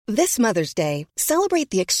This Mother's Day, celebrate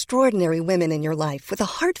the extraordinary women in your life with a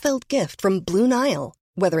heartfelt gift from Blue Nile.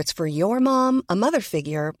 Whether it's for your mom, a mother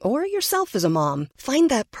figure, or yourself as a mom, find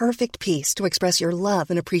that perfect piece to express your love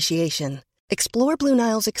and appreciation. Explore Blue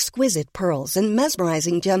Nile's exquisite pearls and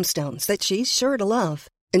mesmerizing gemstones that she's sure to love.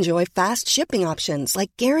 Enjoy fast shipping options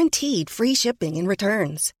like guaranteed free shipping and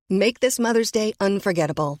returns. Make this Mother's Day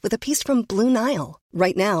unforgettable with a piece from Blue Nile.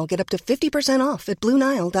 Right now, get up to 50% off at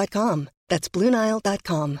BlueNile.com. That's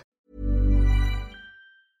BlueNile.com.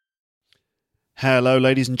 Hello,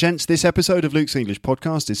 ladies and gents. This episode of Luke's English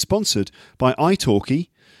Podcast is sponsored by italki.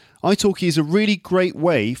 italki is a really great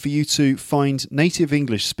way for you to find native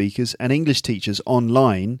English speakers and English teachers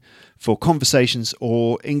online for conversations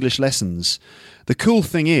or English lessons. The cool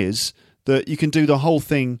thing is that you can do the whole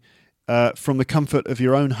thing from the comfort of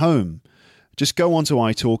your own home. Just go onto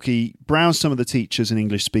italki, browse some of the teachers and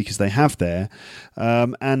English speakers they have there,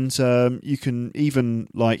 and you can even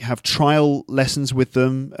have trial lessons with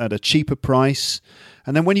them at a cheaper price.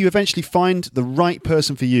 And then when you eventually find the right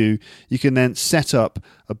person for you, you can then set up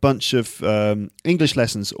a bunch of English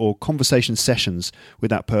lessons or conversation sessions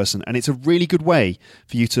with that person. And it's a really good way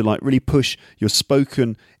for you to really push your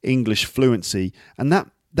spoken English fluency. And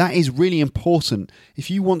that is really important.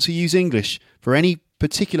 If you want to use English for any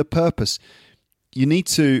particular purpose, you need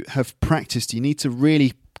to have practiced. You need to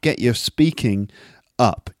really get your speaking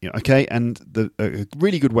up, okay? And a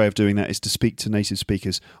really good way of doing that is to speak to native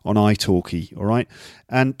speakers on italki, all right?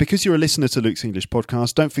 And because you're a listener to Luke's English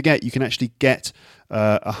Podcast, don't forget you can actually get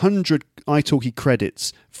 100 italki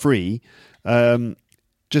credits free.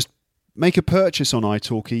 Just make a purchase on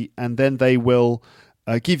italki, and then they will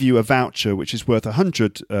give you a voucher which is worth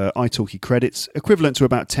 100 italki credits, equivalent to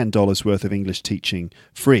about $10 worth of English teaching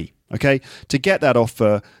free. Okay, to get that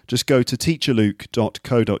offer, just go to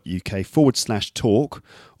teacherluke.co.uk/talk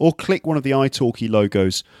or click one of the italki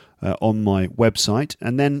logos on my website.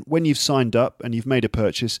 And then when you've signed up and you've made a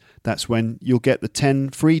purchase, that's when you'll get the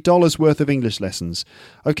 $10 free worth of English lessons.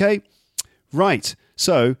 Okay, right.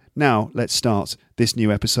 So now let's start this new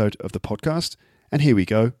episode of the podcast. And here we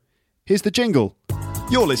go. Here's the jingle.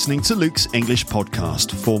 You're listening to Luke's English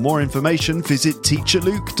Podcast. For more information, visit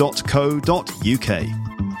teacherluke.co.uk.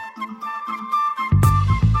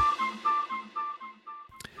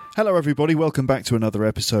 Hello everybody, welcome back to another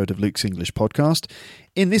episode of Luke's English Podcast.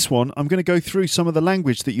 In this one, I'm going to go through some of the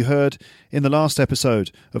language that you heard in the last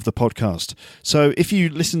episode of the podcast. So if you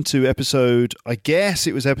listened to episode, I guess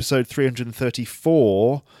it was episode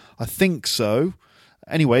 334, I think so.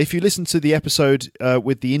 Anyway, if you listen to the episode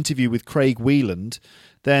with the interview with Craig Wheeland,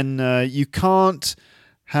 then you can't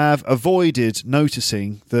have avoided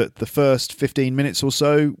noticing that the first 15 minutes or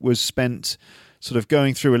so was spent sort of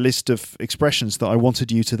going through a list of expressions that I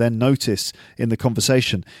wanted you to then notice in the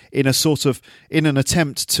conversation in an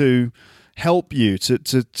attempt to help you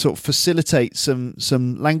to sort of facilitate some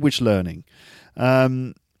language learning.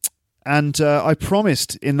 And I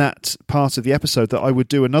promised in that part of the episode that I would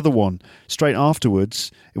do another one straight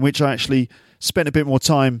afterwards, in which I actually spent a bit more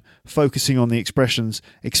time focusing on the expressions,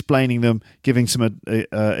 explaining them, giving some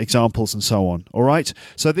examples, and so on. All right.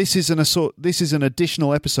 So this is an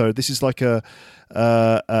additional episode. This is like a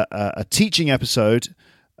teaching episode,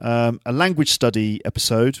 a language study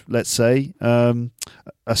episode, let's say, a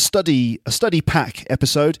study pack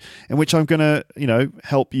episode, in which I'm going to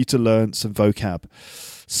help you to learn some vocab.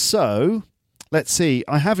 So let's see.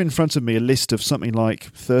 I have in front of me a list of something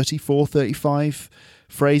like 34, 35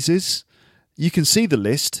 phrases. You can see the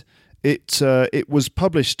list. It was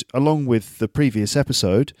published along with the previous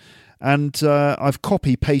episode, and I've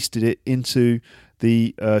copy-pasted it into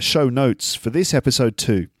the show notes for this episode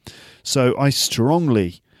too. So I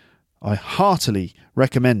heartily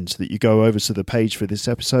recommend that you go over to the page for this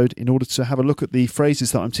episode in order to have a look at the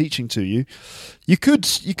phrases that I'm teaching to you. You could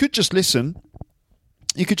just listen.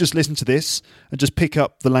 You could just listen to this and just pick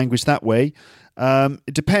up the language that way.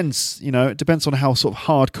 It depends, it depends on how sort of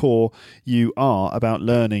hardcore you are about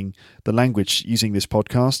learning the language using this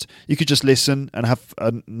podcast. You could just listen and have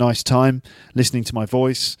a nice time listening to my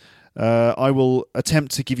voice. I will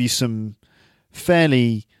attempt to give you some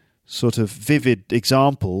fairly sort of vivid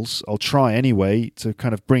examples. I'll try anyway to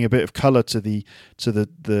kind of bring a bit of colour to the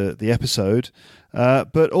episode.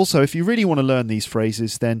 But also, if you really want to learn these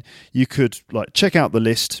phrases, then you could check out the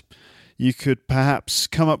list. You could perhaps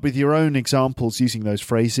come up with your own examples using those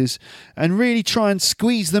phrases and really try and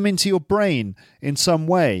squeeze them into your brain in some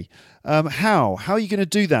way. How are you going to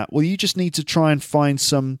do that? Well, you just need to try and find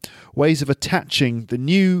some ways of attaching the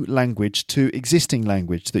new language to existing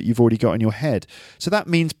language that you've already got in your head. So that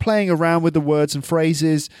means playing around with the words and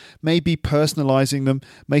phrases, maybe personalizing them,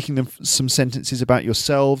 making them some sentences about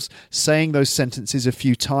yourselves, saying those sentences a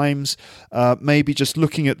few times, maybe just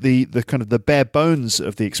looking at the kind of the bare bones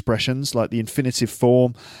of the expressions, like the infinitive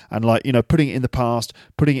form, and like, putting it in the past,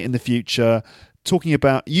 putting it in the future, talking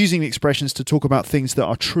about using the expressions to talk about things that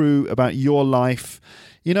are true about your life.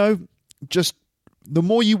 Just the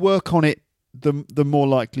more you work on it, the more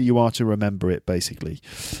likely you are to remember it, basically.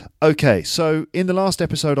 Okay, so in the last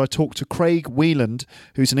episode, I talked to Craig Wheeland,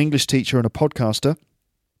 who's an English teacher and a podcaster,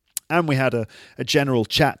 and we had a general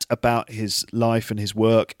chat about his life and his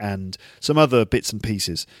work and some other bits and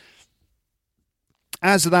pieces.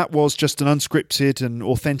 As that was just an unscripted and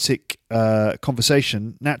authentic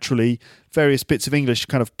conversation, naturally, various bits of English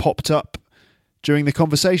kind of popped up during the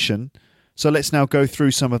conversation. So let's now go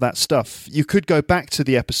through some of that stuff. You could go back to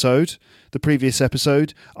the previous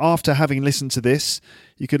episode. After having listened to this,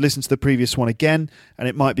 you could listen to the previous one again, and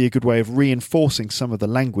it might be a good way of reinforcing some of the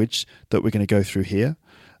language that we're going to go through here.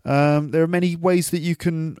 There are many ways that you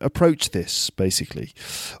can approach this, basically.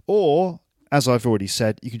 Or, as I've already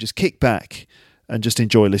said, you can just kick back and just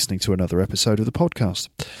enjoy listening to another episode of the podcast.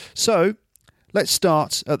 So, let's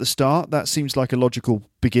start at the start. That seems like a logical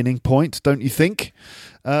beginning point, don't you think?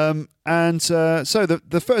 So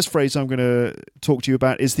the first phrase I'm going to talk to you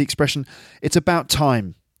about is the expression, it's about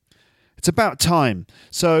time. It's about time.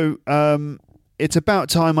 So, it's about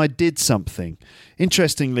time I did something.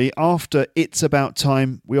 Interestingly, after it's about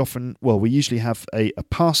time, we usually have a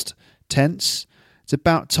past tense. It's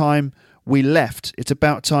about time we left. It's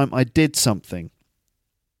about time I did something.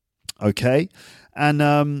 Okay,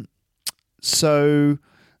 and so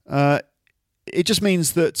it just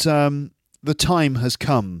means that the time has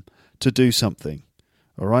come to do something.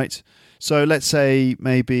 All right. So let's say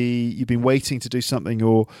maybe you've been waiting to do something,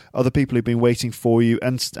 or other people have been waiting for you,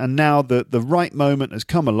 and now the right moment has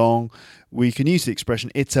come along. We can use the expression,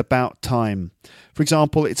 it's about time. For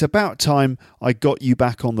example, it's about time I got you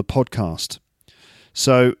back on the podcast.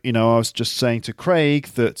 So, I was just saying to Craig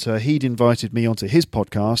that he'd invited me onto his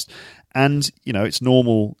podcast, and, it's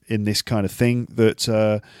normal in this kind of thing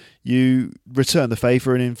that you return the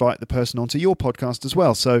favour and invite the person onto your podcast as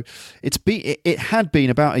well. So it had been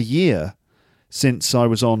about a year since I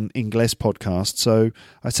was on Ingles podcast. So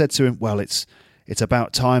I said to him, well, it's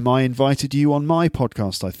about time I invited you on my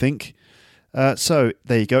podcast, I think. So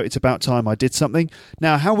there you go. It's about time I did something.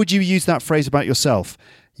 Now, how would you use that phrase about yourself?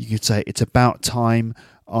 You could say, it's about time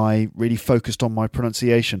I really focused on my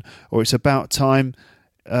pronunciation, or it's about time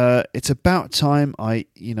I,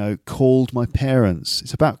 called my parents.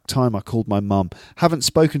 It's about time I called my mum. Haven't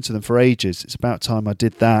spoken to them for ages. It's about time I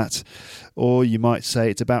did that. Or you might say,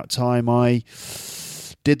 it's about time I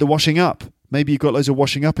did the washing up. Maybe you've got loads of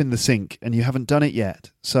washing up in the sink and you haven't done it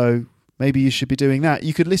yet. So maybe you should be doing that.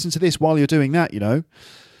 You could listen to this while you're doing that,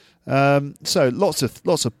 So lots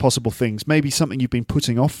of possible things. Maybe something you've been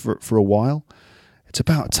putting off for a while. It's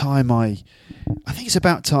about time I think it's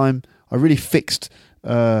about time I really fixed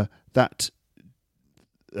that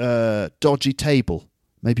dodgy table.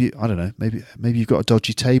 Maybe, I don't know, maybe you've got a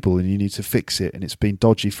dodgy table and you need to fix it and it's been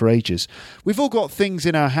dodgy for ages. We've all got things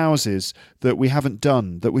in our houses that we haven't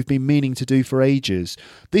done, that we've been meaning to do for ages.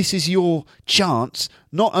 This is your chance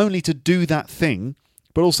not only to do that thing,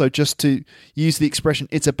 but also just to use the expression,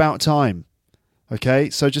 it's about time. Okay,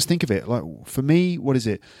 so just think of it. Like, for me, what is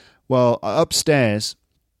it? Well, upstairs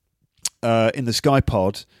in the Sky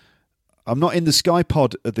Pod, I'm not in the Sky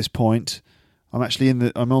Pod at this point. I'm actually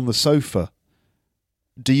I'm on the sofa.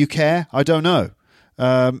 Do you care? I don't know.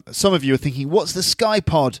 Some of you are thinking, what's the Sky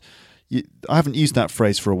Pod? I haven't used that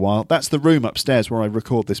phrase for a while. That's the room upstairs where I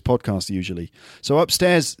record this podcast usually. So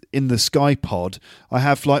upstairs in the Sky Pod, I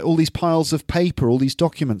have like all these piles of paper, all these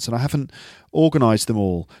documents, and I haven't organised them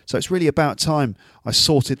all. So it's really about time I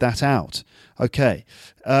sorted that out. Okay.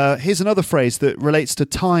 Here's another phrase that relates to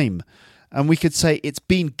time. And we could say it's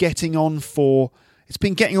been getting on for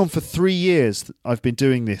 3 years that I've been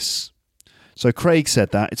doing this. So Craig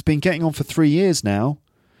said that. It's been getting on for 3 years now.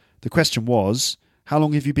 The question was, how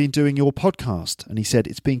long have you been doing your podcast? And he said,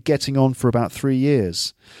 it's been getting on for about 3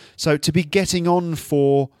 years. So to be getting on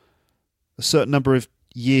for a certain number of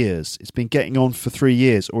years, it's been getting on for 3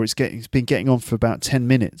 years, or it's been getting on for about 10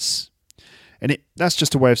 minutes. And that's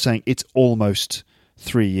just a way of saying it's almost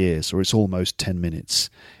 3 years, or it's almost 10 minutes.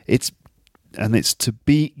 It's to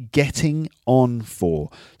be getting on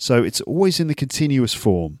for. So it's always in the continuous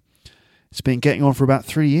form. It's been getting on for about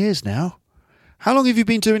 3 years now. How long have you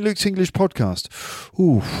been doing Luke's English podcast?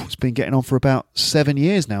 Ooh, it's been getting on for about 7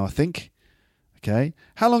 years now, I think. Okay.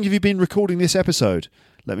 How long have you been recording this episode?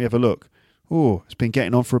 Let me have a look. Ooh, it's been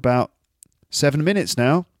getting on for about 7 minutes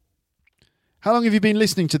now. How long have you been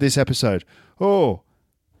listening to this episode? Oh,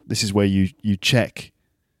 this is where you check.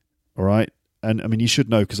 All right. And I mean, you should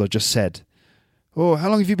know because I just said. Oh, how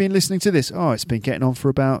long have you been listening to this? Oh, it's been getting on for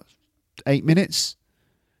about 8 minutes.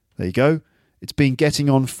 There you go. It's been getting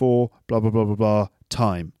on for blah, blah, blah, blah, blah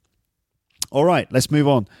time. All right, let's move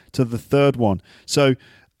on to the third one. So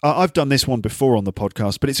I've done this one before on the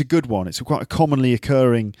podcast, but it's a good one. It's quite a commonly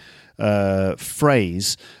occurring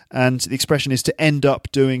phrase, and the expression is to end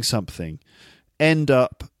up doing something. End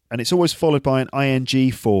up, and it's always followed by an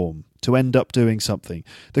ing form, to end up doing something.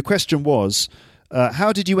 The question was,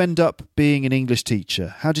 how did you end up being an English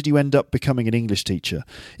teacher? How did you end up becoming an English teacher?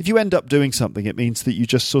 If you end up doing something, it means that you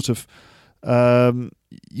just sort of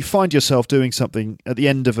you find yourself doing something at the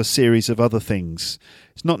end of a series of other things.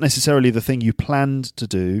 It's not necessarily the thing you planned to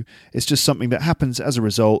do. It's just something that happens as a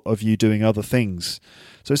result of you doing other things.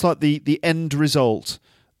 So it's like the end result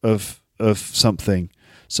of something.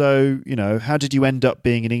 So, you know, how did you end up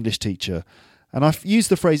being an English teacher? And I've used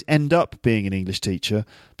the phrase end up being an English teacher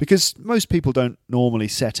because most people don't normally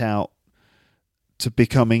set out to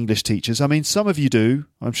become English teachers. I mean, some of you do,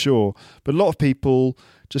 I'm sure, but a lot of people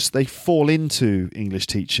they fall into English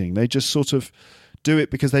teaching. They just sort of do it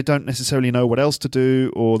because they don't necessarily know what else to do,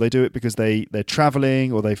 or they do it because they're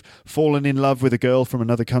traveling, or they've fallen in love with a girl from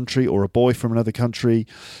another country or a boy from another country,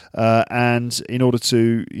 and in order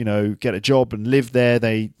to, you know, get a job and live there,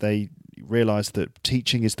 they realize that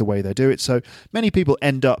teaching is the way they do it. So many people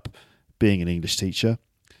end up being an English teacher.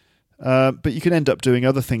 But you can end up doing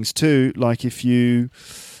other things too, like if you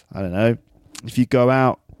go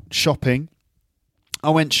out shopping. I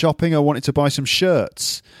went shopping, I wanted to buy some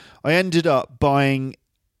shirts. I ended up buying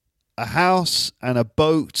a house and a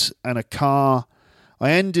boat and a car. I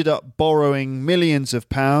ended up borrowing millions of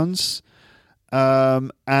pounds,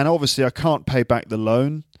 and obviously I can't pay back the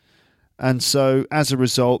loan. And so as a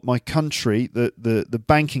result, my country, the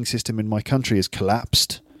banking system in my country has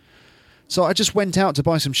collapsed. So I just went out to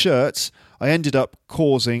buy some shirts. I ended up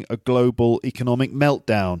causing a global economic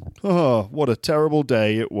meltdown. Oh, what a terrible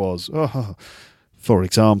day it was. Oh, for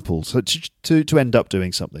example, so to end up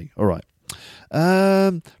doing something. All right.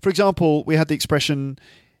 For example, we had the expression,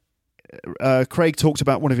 Craig talked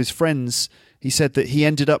about one of his friends. He said that he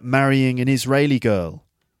ended up marrying an Israeli girl.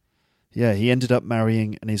 Yeah, he ended up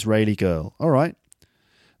marrying an Israeli girl. All right.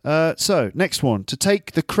 So, next one, to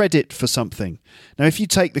take the credit for something. Now, if you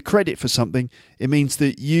take the credit for something, it means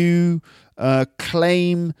that you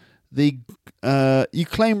claim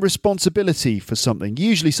responsibility for something,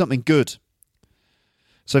 usually something good.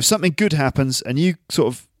 So if something good happens and you sort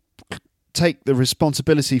of take the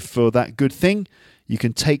responsibility for that good thing, you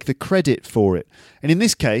can take the credit for it. And in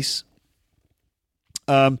this case,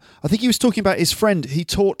 I think he was talking about his friend. He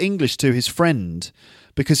taught English to his friend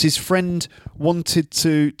because his friend wanted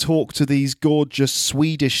to talk to these gorgeous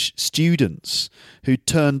Swedish students who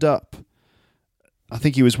turned up. I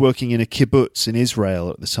think he was working in a kibbutz in Israel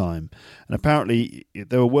at the time. And apparently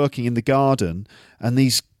they were working in the garden, and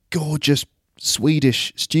these gorgeous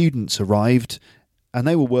Swedish students arrived, and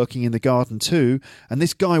they were working in the garden too. And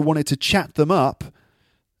this guy wanted to chat them up.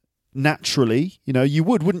 Naturally, you know, you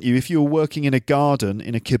would, wouldn't you, if you were working in a garden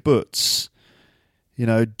in a kibbutz, you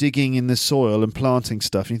know, digging in the soil and planting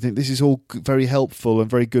stuff, and you think this is all very helpful and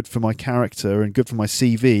very good for my character and good for my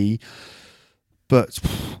CV. But,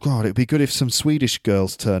 God, it would be good if some Swedish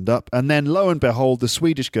girls turned up. And then, lo and behold, the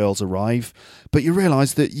Swedish girls arrive. But you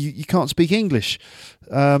realise that you can't speak English.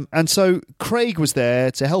 And so Craig was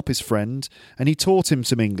there to help his friend. And he taught him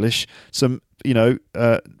some English, some,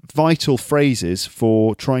 vital phrases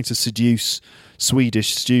for trying to seduce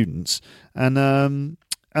Swedish students. And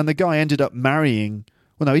the guy ended up marrying...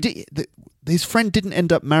 Well, no, he did... His friend didn't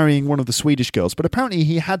end up marrying one of the Swedish girls, but apparently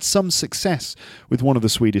he had some success with one of the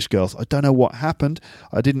Swedish girls. I don't know what happened.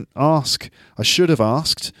 I didn't ask. I should have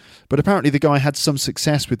asked. But apparently the guy had some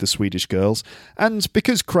success with the Swedish girls. And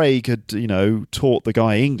because Craig had, taught the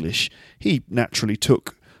guy English, he naturally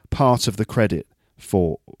took part of the credit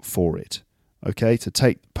for it. Okay, to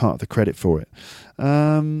take part of the credit for it.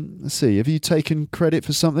 Let's see. Have you taken credit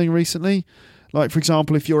for something recently? Like, for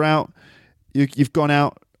example, if you're out, you've gone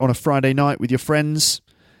out on a Friday night with your friends,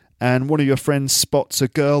 and one of your friends spots a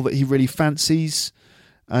girl that he really fancies,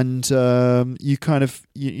 and you kind of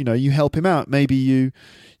you help him out. Maybe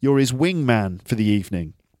you're his wingman for the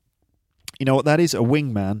evening. You know what that is? A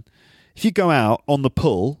wingman. If you go out on the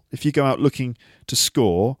pull, if you go out looking to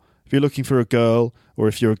score, If you're looking for a girl, or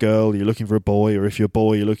if you're a girl, you're looking for a boy, or if you're a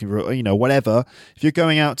boy, you're looking for, whatever. If you're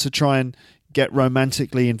going out to try and get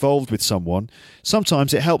romantically involved with someone,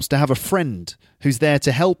 sometimes it helps to have a friend who's there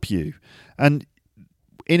to help you. And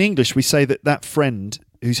in English, we say that friend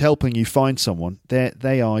who's helping you find someone,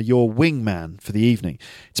 they are your wingman for the evening.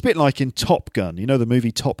 It's a bit like in Top Gun. You know the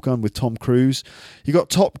movie Top Gun with Tom Cruise? You got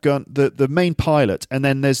Top Gun, the main pilot, and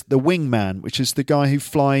then there's the wingman, which is the guy who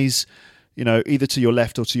flies, either to your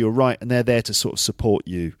left or to your right, and they're there to sort of support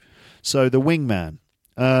you. So the wingman.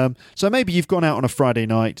 So maybe you've gone out on a Friday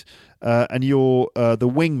night and you're the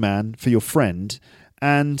wingman for your friend,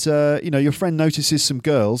 and your friend notices some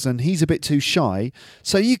girls and he's a bit too shy,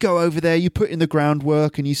 so you go over there, you put in the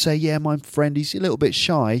groundwork, and you say, yeah, my friend, he's a little bit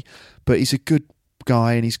shy, but he's a good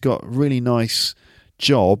guy and he's got a really nice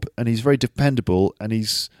job and he's very dependable, and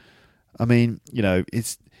it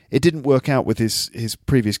didn't work out with his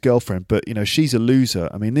previous girlfriend, but she's a loser.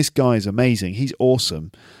 I mean, this guy is amazing, he's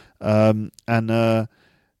awesome, and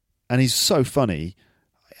he's so funny.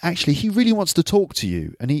 Actually, he really wants to talk to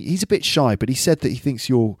you, and he's a bit shy, but he said that he thinks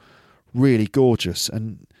you're really gorgeous,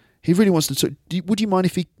 and he really wants to talk. Would you mind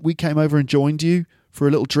if we came over and joined you for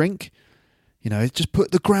a little drink? Just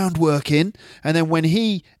put the groundwork in, and then when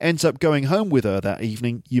he ends up going home with her that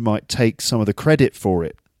evening, you might take some of the credit for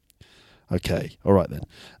it. Okay, all right then.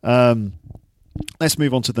 Let's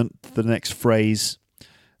move on to the next phrase.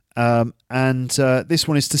 This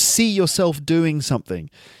one is to see yourself doing something.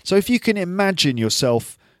 So if you can imagine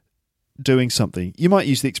yourself doing something, you might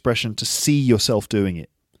use the expression to see yourself doing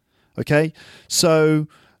it. Okay, so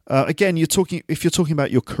again, if you're talking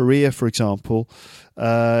about your career, for example,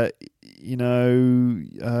 okay,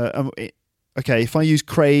 if I use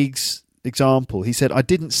Craig's example, he said, I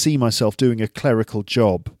didn't see myself doing a clerical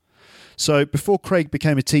job. So before Craig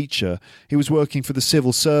became a teacher, he was working for the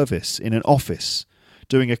civil service in an office,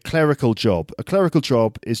 doing a clerical job. A clerical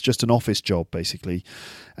job is just an office job, basically.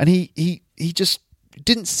 And he just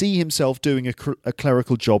didn't see himself doing a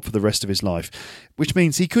clerical job for the rest of his life, which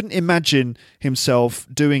means he couldn't imagine himself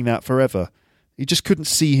doing that forever. He just couldn't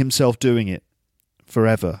see himself doing it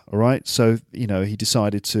forever, all right? So, he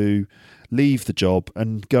decided to leave the job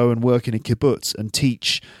and go and work in a kibbutz and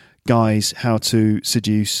teach guys how to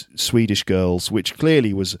seduce Swedish girls, which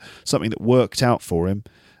clearly was something that worked out for him.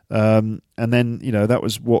 And then, that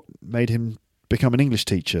was what made him become an English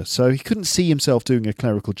teacher. So he couldn't see himself doing a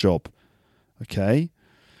clerical job. Okay.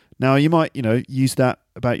 Now you might, use that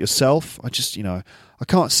about yourself. I just, I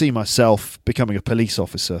can't see myself becoming a police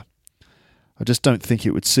officer. I just don't think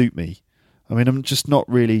it would suit me. I mean, I'm just not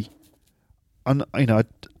really,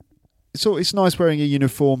 it's nice wearing a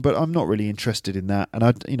uniform, but I'm not really interested in that. And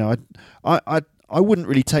I wouldn't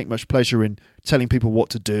really take much pleasure in telling people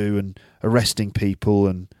what to do and arresting people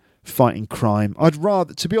and fighting crime. I'd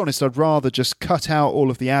rather just cut out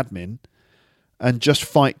all of the admin and just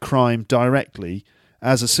fight crime directly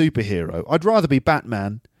as a superhero. I'd rather be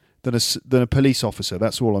Batman than a police officer.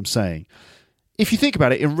 That's all I'm saying. If you think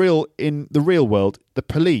about it, in the real world, the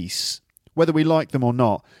police, whether we like them or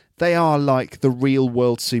not, they are like the real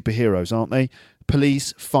world superheroes, aren't they?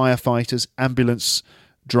 Police, firefighters, ambulance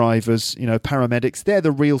drivers, paramedics, they're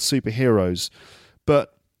the real superheroes.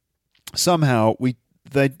 But somehow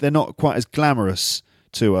they're not quite as glamorous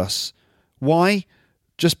to us. Why?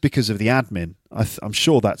 Just because of the admin. I'm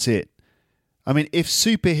sure that's it. I mean, if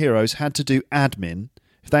superheroes had to do admin,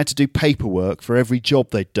 if they had to do paperwork for every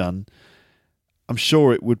job they'd done, I'm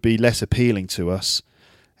sure it would be less appealing to us.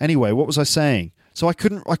 Anyway, what was I saying? So I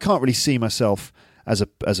can't really see myself as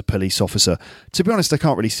a police officer. To be honest, I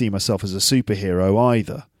can't really see myself as a superhero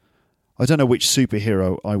either. I don't know which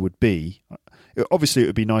superhero I would be. Obviously, it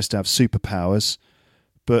would be nice to have superpowers,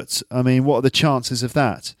 but I mean, what are the chances of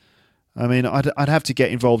that? I mean, I'd have to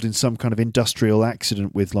get involved in some kind of industrial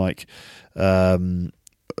accident with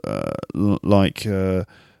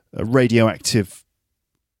radioactive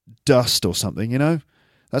dust or something.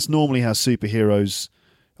 That's normally how superheroes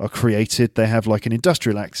are created. They have like an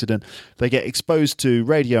industrial accident. They get exposed to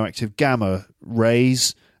radioactive gamma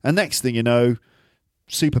rays, and next thing you know,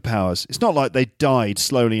 superpowers. It's not like they died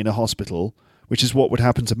slowly in a hospital, which is what would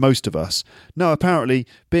happen to most of us. No, apparently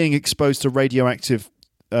being exposed to radioactive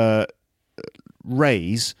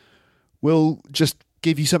rays will just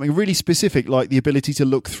give you something really specific, like the ability to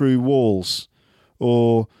look through walls,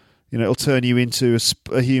 or it'll turn you into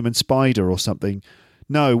a human spider or something.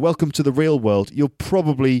 No, welcome to the real world. You'll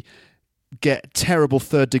probably get terrible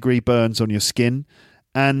third-degree burns on your skin,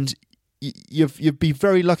 and you'd be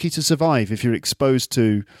very lucky to survive if you're exposed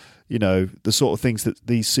to, the sort of things that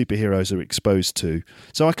these superheroes are exposed to.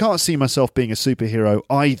 So I can't see myself being a superhero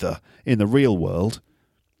either in the real world.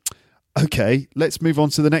 Okay, let's move on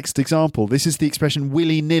to the next example. This is the expression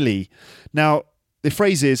willy-nilly. Now, the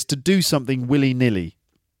phrase is to do something willy-nilly.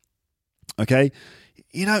 Okay?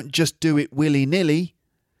 You don't just do it willy-nilly.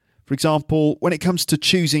 For example, when it comes to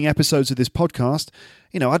choosing episodes of this podcast,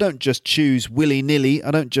 I don't just choose willy-nilly.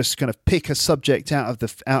 I don't just kind of pick a subject out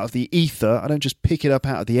of the ether. I don't just pick it up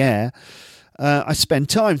out of the air. I spend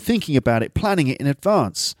time thinking about it, planning it in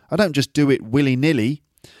advance. I don't just do it willy-nilly.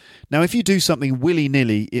 Now, if you do something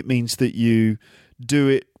willy-nilly, it means that you do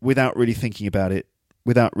it without really thinking about it,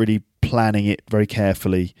 without really planning it very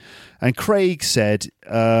carefully. And Craig said,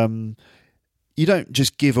 you don't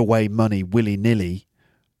just give away money willy-nilly,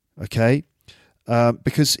 okay?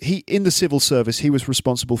 Because in the civil service, he was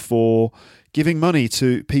responsible for giving money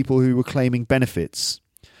to people who were claiming benefits.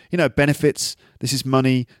 Benefits, this is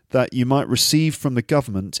money that you might receive from the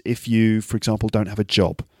government if you, for example, don't have a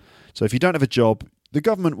job. So if you don't have a job, the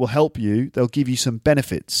government will help you. They'll give you some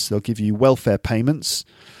benefits. They'll give you welfare payments.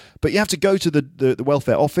 But you have to go to the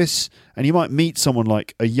welfare office, and you might meet someone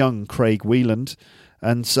like a young Craig Whelan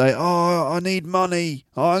and say, I need money.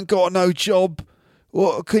 I ain't got no job.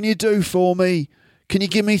 What can you do for me? Can you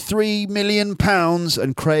give me £3 million?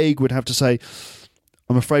 And Craig would have to say,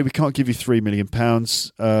 I'm afraid we can't give you £3 million.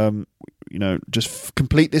 Just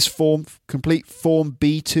complete this form, complete form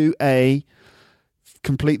B2A,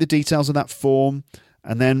 complete the details of that form,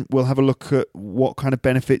 and then we'll have a look at what kind of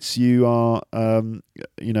benefits you are,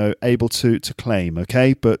 able to claim.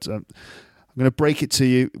 Okay, but I'm going to break it to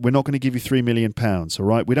you. We're not going to give you £3 million. All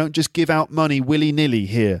right, we don't just give out money willy-nilly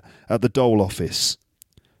here at the dole office,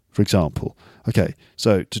 for example. Okay,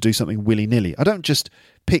 so to do something willy-nilly, I don't just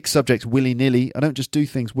pick subjects willy-nilly. I don't just do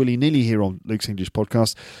things willy-nilly here on Luke's English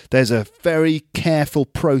Podcast. There's a very careful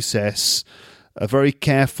process, a very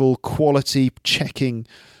careful quality checking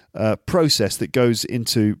process that goes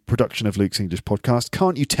into production of Luke's English Podcast.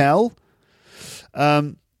 Can't you tell?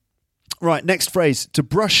 Right, next phrase, to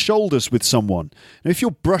brush shoulders with someone. Now, if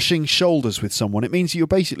you're brushing shoulders with someone, it means you're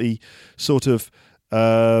basically sort of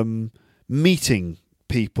meeting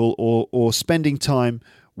people or spending time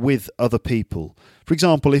with other people. For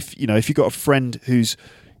example, if you've got a friend who's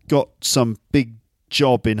got some big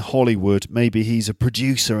job in Hollywood, maybe he's a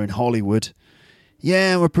producer in Hollywood.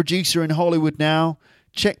 Yeah, I'm a producer in Hollywood now.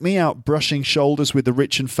 Check me out brushing shoulders with the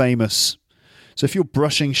rich and famous. So if you're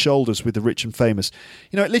brushing shoulders with the rich and famous,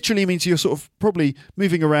 it literally means you're sort of probably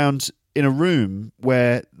moving around in a room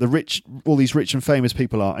where all these rich and famous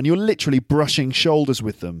people are, and you're literally brushing shoulders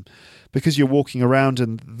with them because you're walking around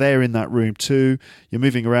and they're in that room too. You're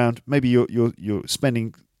moving around. Maybe you're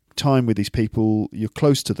spending time with these people. You're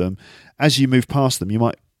close to them. As you move past them, you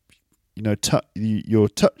might, your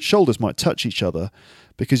shoulders might touch each other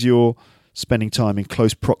because you're spending time in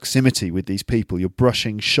close proximity with these people. You're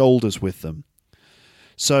brushing shoulders with them.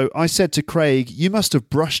 So I said to Craig, you must have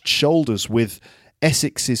brushed shoulders with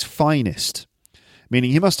Essex's finest,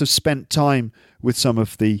 meaning he must have spent time with some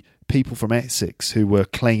of the people from Essex who were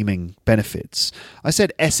claiming benefits. I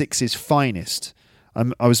said Essex's finest.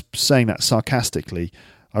 I was saying that sarcastically.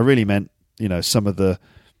 I really meant, some of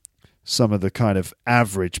the kind of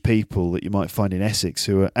average people that you might find in Essex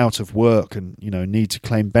who are out of work and, need to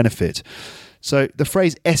claim benefit. So the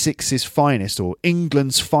phrase Essex's finest or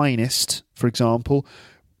England's finest, for example,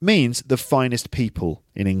 means the finest people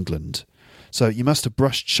in England. So you must have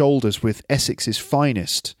brushed shoulders with Essex's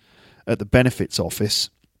finest at the benefits office.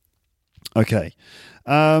 Okay.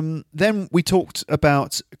 Then we talked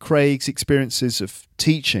about Craig's experiences of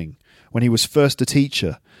teaching when he was first a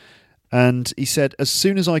teacher. And he said, as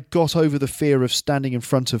soon as I got over the fear of standing in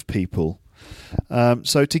front of people.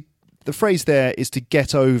 The phrase there is to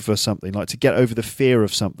get over something, like to get over the fear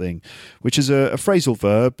of something, which is a phrasal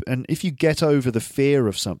verb. And if you get over the fear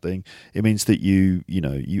of something, it means that you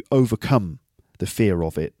overcome the fear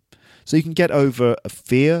of it. So you can get over a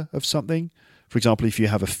fear of something. For example, if you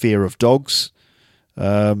have a fear of dogs,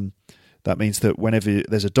 that means that whenever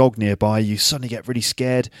there's a dog nearby, you suddenly get really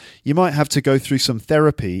scared. You might have to go through some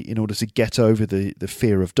therapy in order to get over the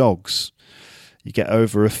fear of dogs. You get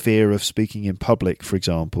over a fear of speaking in public, for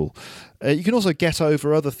example. You can also get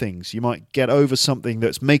over other things. You might get over something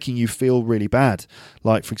that's making you feel really bad.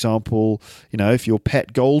 Like, for example, if your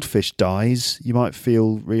pet goldfish dies, you might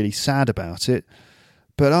feel really sad about it.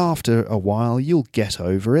 But after a while, you'll get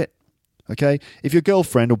over it. Okay? If your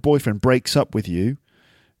girlfriend or boyfriend breaks up with you,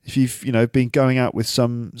 if you've been going out with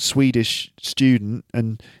some Swedish student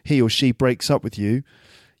and he or she breaks up with you,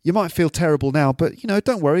 you might feel terrible now, but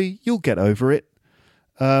don't worry, you'll get over it.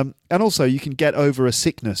 And also, you can get over a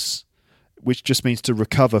sickness, which just means to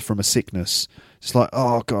recover from a sickness. It's like,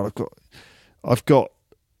 oh God,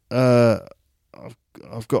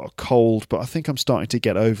 I've got a cold, but I think I'm starting to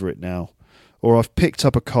get over it now. Or I've picked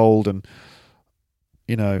up a cold and,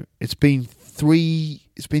 you know, it's been 3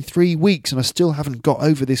 weeks and I still haven't got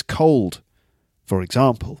over this cold, for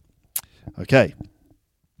example. Okay.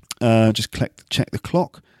 Just check the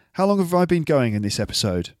clock. How long have I been going in this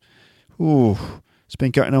episode? Ooh, it's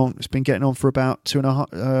been getting on for about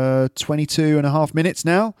 22 and a half minutes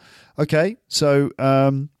now. Okay, so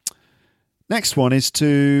next one is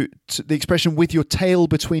to the expression "with your tail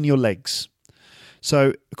between your legs."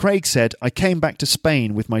 So Craig said, I came back to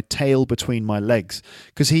Spain with my tail between my legs,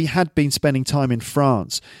 because he had been spending time in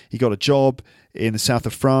France. He got a job in the south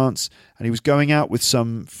of France and he was going out with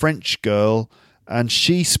some French girl, and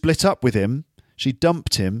she split up with him. She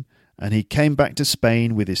dumped him and he came back to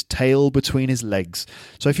Spain with his tail between his legs.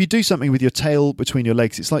 So if you do something with your tail between your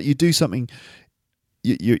legs, it's like you do something,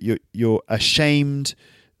 you're ashamed,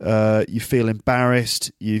 you feel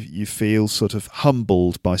embarrassed, you feel sort of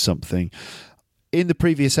humbled by something. In the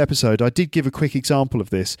previous episode, I did give a quick example of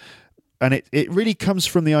this, and it really comes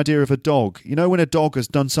from the idea of a dog. You know, when a dog has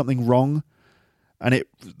done something wrong and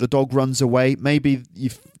the dog runs away, maybe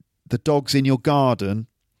the dog's in your garden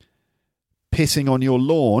pissing on your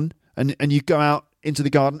lawn, and you go out into the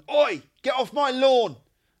garden, "Oi, get off my lawn,"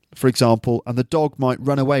 for example, and the dog might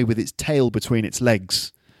run away with its tail between its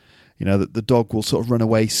legs. You know, that the dog will sort of run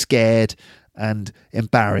away scared and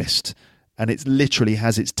embarrassed, and it literally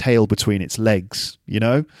has its tail between its legs, you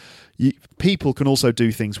know? People can also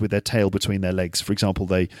do things with their tail between their legs. For example,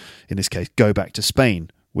 they, in this case, go back to Spain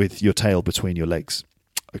with your tail between your legs.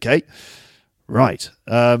 Okay? Right.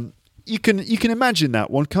 You can imagine that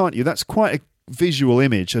one, can't you? That's quite a visual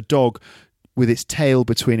image, a dog with its tail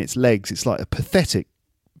between its legs. It's like a pathetic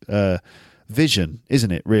vision,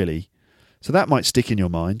 isn't it, really? So that might stick in your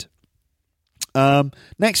mind.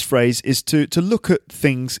 Next phrase is to look at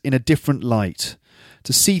things in a different light,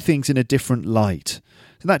 to see things in a different light.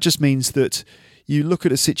 So that just means that you look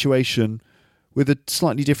at a situation with a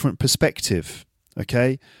slightly different perspective.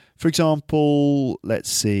 Okay, for example, let's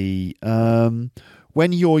see.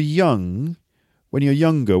 When you're younger,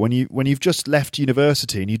 when you've just left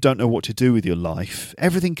university and you don't know what to do with your life,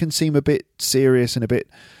 everything can seem a bit serious and a bit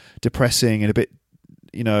depressing and a bit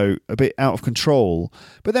out of control.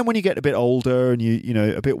 But then when you get a bit older and you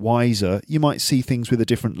know, a bit wiser, you might see things with a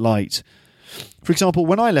different light. For example,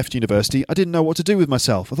 when I left university, I didn't know what to do with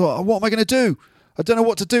myself. I thought, oh, what am I going to do? I don't know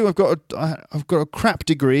what to do. I've got a crap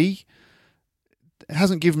degree. It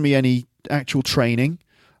hasn't given me any actual training.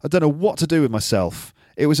 I don't know what to do with myself.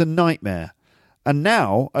 It was a nightmare. And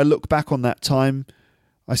now I look back on that time,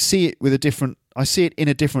 I see it in a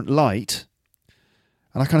different light.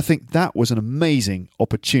 And I kind of think that was an amazing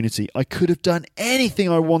opportunity. I could have done anything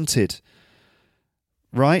I wanted,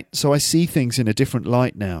 right? So I see things in a different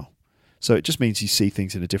light now. So it just means you see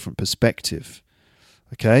things in a different perspective,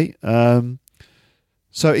 okay?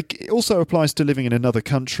 So it also applies to living in another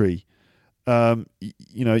country.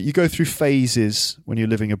 You go through phases when you're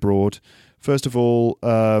living abroad. First of all,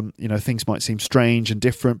 things might seem strange and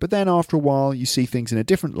different, but then after a while you see things in a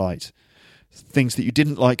different light. Things that you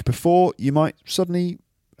didn't like before, you might suddenly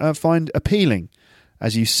find appealing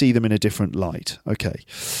as you see them in a different light. Okay.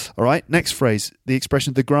 All right. Next phrase, the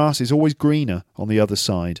expression, the grass is always greener on the other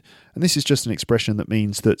side. And this is just an expression that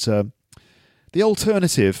means that the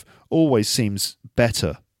alternative always seems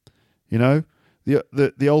better. You know,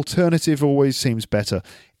 the alternative always seems better.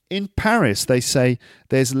 In Paris, they say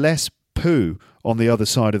there's less poo on the other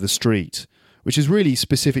side of the street, which is really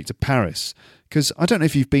specific to Paris. Because I don't know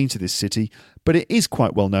if you've been to this city, but it is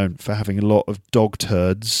quite well known for having a lot of dog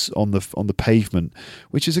turds on the pavement,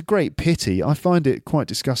 which is a great pity. I find it quite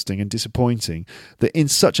disgusting and disappointing that in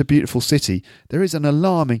such a beautiful city, there is an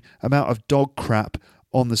alarming amount of dog crap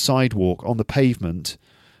on the sidewalk, on the pavement.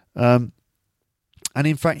 And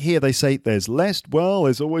in fact, here they say there's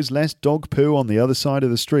always less dog poo on the other side of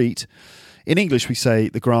the street. In English, we say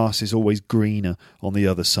the grass is always greener on the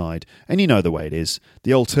other side. And you know the way it is.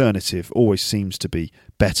 The alternative always seems to be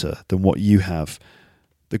better than what you have.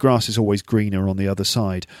 The grass is always greener on the other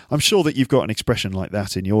side. I'm sure that you've got an expression like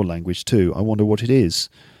that in your language too. I wonder what it is.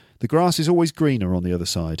 The grass is always greener on the other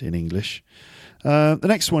side in English. The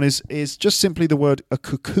next one is just simply the word a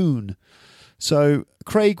cocoon. So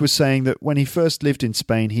Craig was saying that when he first lived in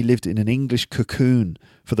Spain, he lived in an English cocoon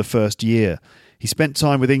for the first year. He spent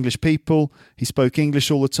time with English people. He spoke English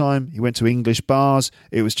all the time. He went to English bars.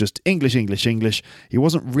 It was just English, English, English. He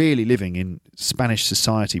wasn't really living in Spanish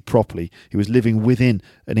society properly. He was living within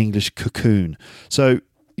an English cocoon. So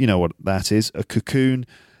you know what that is. A cocoon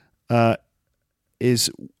is,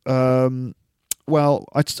 I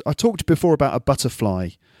talked before about a butterfly.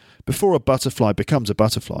 before a butterfly becomes a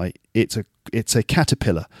butterfly, it's a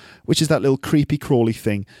caterpillar, which is that little creepy crawly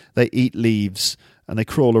thing. They eat leaves and they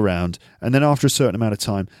crawl around, and then after a certain amount of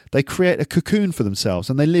time, they create a cocoon for themselves,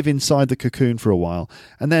 and they live inside the cocoon for a while,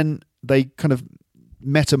 and then they kind of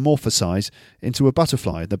metamorphosize into a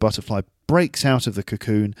butterfly. The butterfly breaks out of the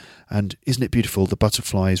cocoon, and isn't it beautiful? The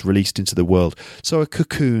butterfly is released into the world. So a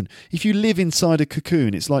cocoon, if you live inside a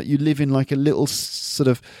cocoon, it's like you live in like a little sort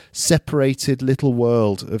of separated little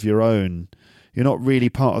world of your own. You're not really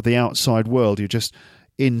part of the outside world. You're just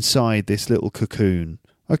inside this little cocoon.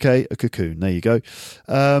 Okay, a cocoon. There you go.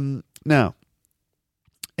 Now,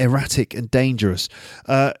 erratic and dangerous.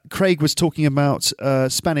 Craig was talking about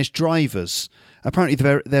Spanish drivers.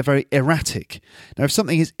 Apparently they're very erratic. Now, if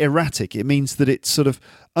something is erratic, it means that it's sort of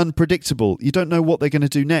unpredictable. You don't know what they're going to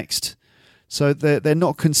do next. So they're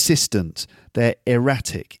not consistent. They're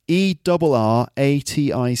erratic. ERRATIC.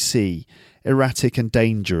 Erratic and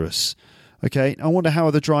dangerous. Okay, I wonder how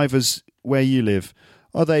are the drivers where you live?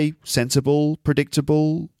 Are they sensible,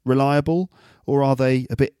 predictable, reliable, or are they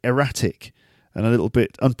a bit erratic and a little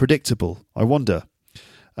bit unpredictable? I wonder.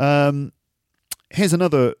 Here's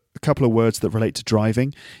another couple of words that relate to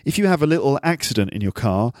driving. If you have a little accident in your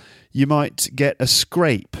car, you might get a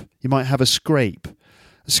scrape. You might have a scrape.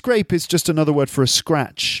 A scrape is just another word for a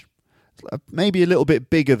scratch, maybe a little bit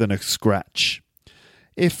bigger than a scratch.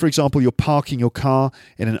 If, for example, you're parking your car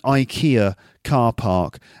in an IKEA car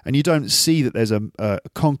park and you don't see that there's a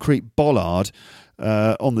concrete bollard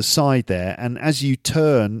on the side there, and as you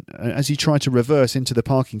turn, as you try to reverse into the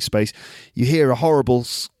parking space, you hear a horrible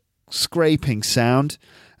scraping sound,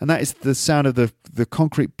 and that is the sound of the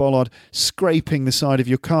concrete bollard scraping the side of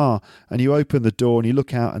your car. And you open the door and you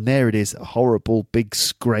look out, and there it is, a horrible big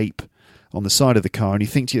scrape on the side of the car, and you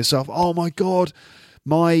think to yourself, oh my God,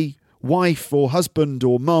 my wife or husband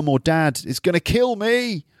or mum or dad is going to kill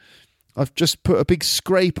me. I've just put a big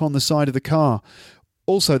scrape on the side of the car.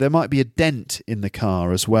 Also, there might be a dent in the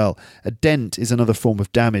car as well. A dent is another form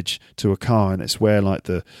of damage to a car, and it's where, like,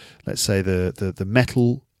 let's say the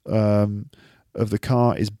metal of the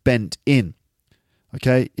car is bent in.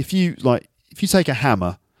 Okay, if you take a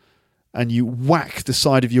hammer and you whack the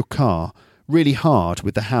side of your car really hard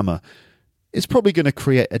with the hammer, it's probably going to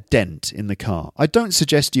create a dent in the car. I don't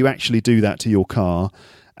suggest you actually do that to your car.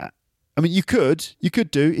 I mean, you could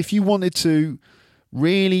do, if you wanted to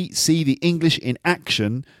really see the English in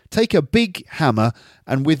action, take a big hammer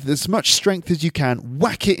and with as much strength as you can,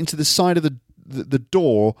 whack it into the side of the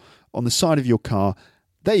door on the side of your car.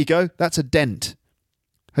 There you go. That's a dent.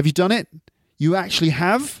 Have you done it? You actually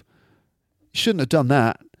have? You shouldn't have done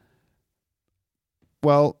that.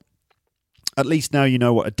 Well, at least now you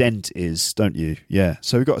know what a dent is, don't you? Yeah.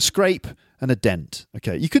 So we've got a scrape and a dent.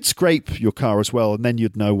 Okay. You could scrape your car as well, and then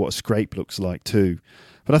you'd know what a scrape looks like too.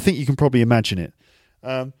 But I think you can probably imagine it.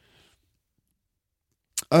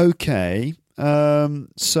 Okay.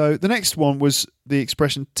 So the next one was the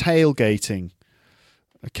expression tailgating.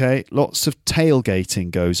 Okay. Lots of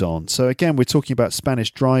tailgating goes on. So again, we're talking about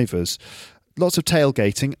Spanish drivers. Lots of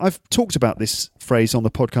tailgating. I've talked about this phrase on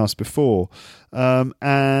the podcast before.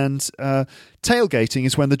 Tailgating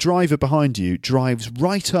is when the driver behind you drives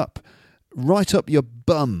right up your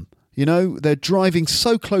bum. You know, they're driving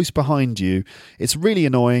so close behind you. It's really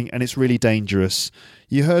annoying and it's really dangerous.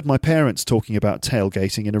 You heard my parents talking about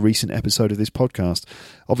tailgating in a recent episode of this podcast.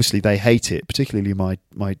 Obviously, they hate it, particularly my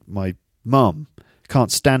mum.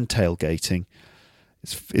 Can't stand tailgating.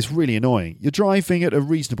 It's really annoying. You're driving at a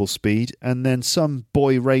reasonable speed and then some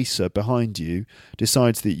boy racer behind you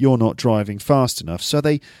decides that you're not driving fast enough. So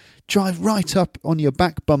they drive right up on your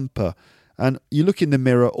back bumper and you look in the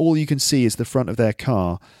mirror, all you can see is the front of their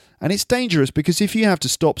car. And it's dangerous because if you have to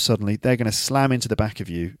stop suddenly, they're going to slam into the back of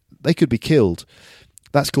you. They could be killed.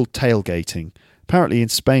 That's called tailgating. Apparently in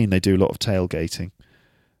Spain they do a lot of tailgating.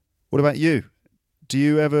 What about you? Do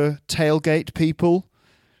you ever tailgate people?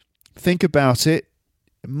 Think about it.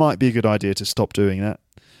 It might be a good idea to stop doing that.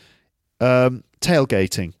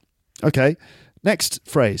 Tailgating. Okay. Next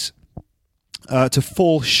phrase. To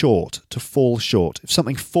fall short. To fall short. If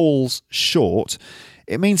something falls short,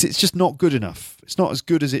 it means it's just not good enough. It's not as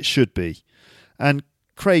good as it should be. And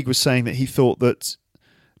Craig was saying that he thought that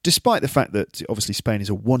despite the fact that obviously Spain is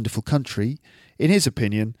a wonderful country, in his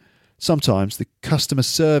opinion, sometimes the customer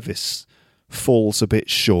service falls a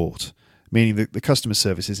bit short, meaning that the customer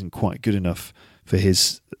service isn't quite good enough for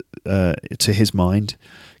to his mind.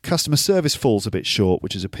 Customer service falls a bit short,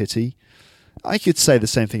 which is a pity. I could say the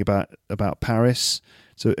same thing about Paris.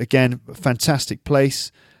 So again, fantastic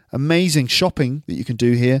place, amazing shopping that you can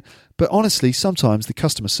do here. But honestly, sometimes the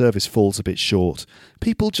customer service falls a bit short.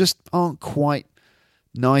 People just aren't quite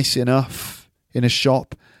nice enough in a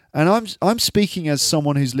shop. And I'm speaking as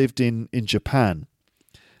someone who's lived in Japan.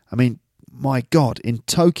 I mean, my God, in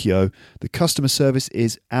Tokyo, the customer service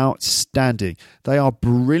is outstanding. They are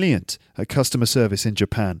brilliant at customer service in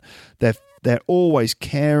Japan. They're always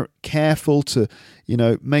careful to,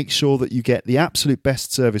 make sure that you get the absolute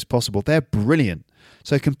best service possible. They're brilliant.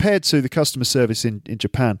 So compared to the customer service in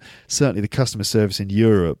Japan, certainly the customer service in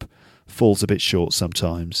Europe falls a bit short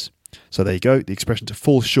sometimes. So there you go, the expression to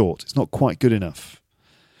fall short. It's not quite good enough.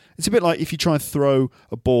 It's a bit like if you try and throw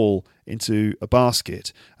a ball into a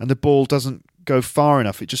basket and the ball doesn't go far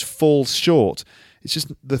enough, it just falls short. It's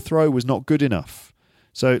just the throw was not good enough.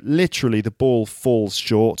 So literally the ball falls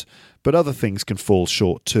short, but other things can fall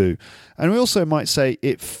short too. And we also might say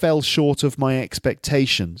it fell short of my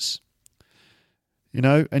expectations.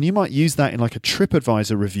 And you might use that in like a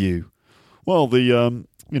TripAdvisor review. Well, the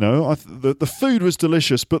food was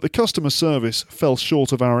delicious, but the customer service fell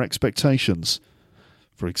short of our expectations,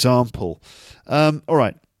 for example. All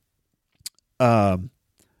right.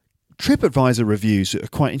 TripAdvisor reviews are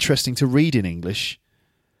quite interesting to read in English.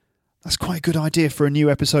 That's quite a good idea for a new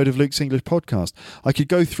episode of Luke's English Podcast. I could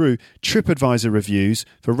go through TripAdvisor reviews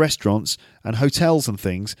for restaurants and hotels and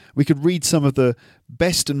things. We could read some of the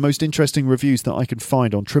best and most interesting reviews that I can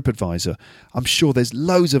find on TripAdvisor. I'm sure there's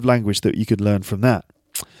loads of language that you could learn from that.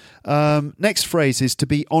 Next phrase is to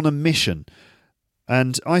be on a mission.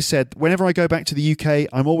 And I said, whenever I go back to the UK,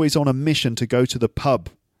 I'm always on a mission to go to the pub.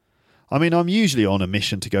 I mean, I'm usually on a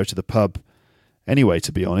mission to go to the pub anyway,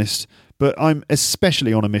 to be honest. But I'm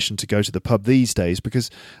especially on a mission to go to the pub these days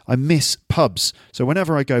because I miss pubs. So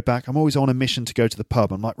whenever I go back, I'm always on a mission to go to the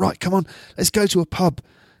pub. I'm like, right, come on, let's go to a pub.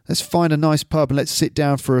 Let's find a nice pub and let's sit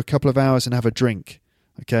down for a couple of hours and have a drink.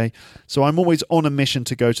 Okay, so I'm always on a mission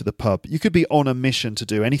to go to the pub. You could be on a mission to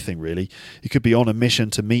do anything, really. You could be on a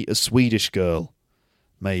mission to meet a Swedish girl.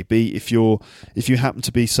 Maybe if you happen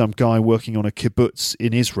to be some guy working on a kibbutz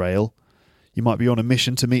in Israel, you might be on a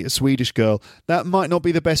mission to meet a Swedish girl. That might not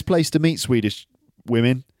be the best place to meet Swedish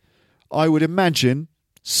women. I would imagine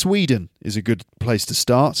Sweden is a good place to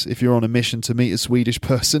start if you're on a mission to meet a Swedish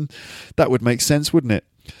person. That would make sense, wouldn't it?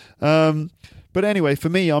 But anyway, for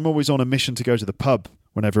me, I'm always on a mission to go to the pub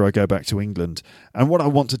whenever I go back to England. And what I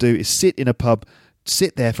want to do is sit in a pub,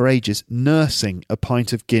 sit there for ages, nursing a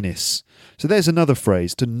pint of Guinness. So there's another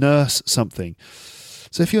phrase, to nurse something.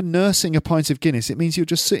 So if you're nursing a pint of Guinness, it means you're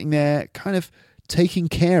just sitting there kind of taking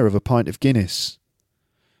care of a pint of Guinness.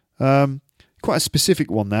 Quite a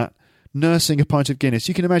specific one, that. Nursing a pint of Guinness.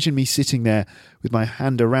 You can imagine me sitting there with my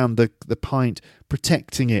hand around the pint,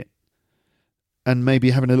 protecting it, and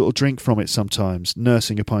maybe having a little drink from it sometimes,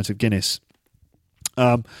 nursing a pint of Guinness.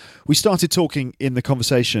 We started talking in the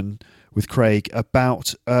conversation with Craig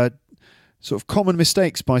about sort of common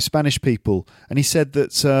mistakes by Spanish people, and he said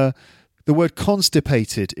that the word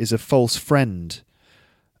constipated is a false friend.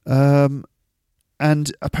 And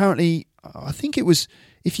apparently, I think it was,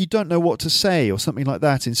 if you don't know what to say or something like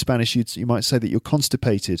that in Spanish, you might say that you're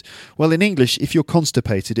constipated. Well, in English, if you're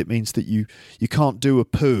constipated, it means that you can't do a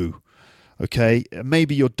poo. Okay,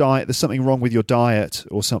 maybe your diet, there's something wrong with your diet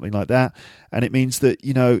or something like that. And it means that,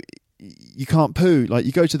 you can't poo. Like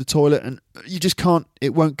you go to the toilet and you just can't,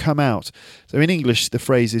 it won't come out. So in English, the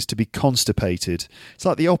phrase is to be constipated. It's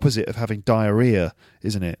like the opposite of having diarrhea,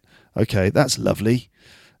 isn't it? Okay, that's lovely.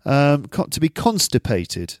 To be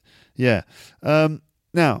constipated. Yeah.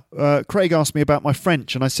 Now, Craig asked me about my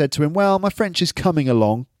French and I said to him, well, my French is coming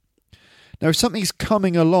along. Now, if something's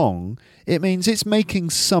coming along, it means it's making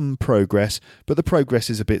some progress, but the progress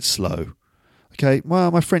is a bit slow. Okay, well,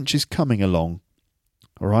 my French is coming along.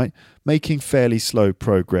 All right, making fairly slow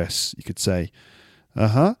progress, you could say.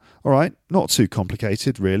 All right, not too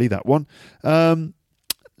complicated, really, that one.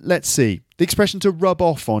 Let's see. The expression to rub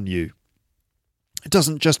off on you. It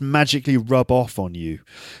doesn't just magically rub off on you.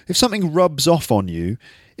 If something rubs off on you,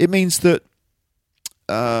 it means that,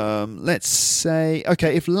 let's say,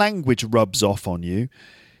 okay, if language rubs off on you,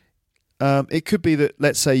 it could be that,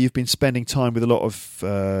 let's say, you've been spending time with a lot of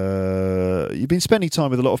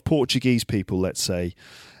Portuguese people, let's say,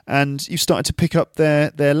 and you've started to pick up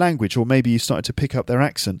their language, or maybe you started to pick up their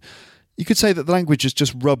accent. You could say that the language has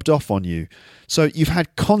just rubbed off on you. So you've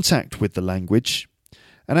had contact with the language,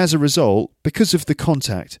 and as a result, because of the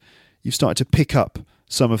contact, you've started to pick up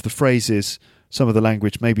some of the phrases, some of the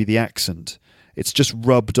language, maybe the accent. It's just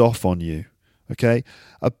rubbed off on you. Okay?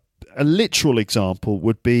 A literal example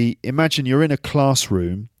would be, imagine you're in a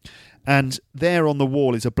classroom and there on the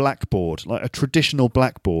wall is a blackboard, like a traditional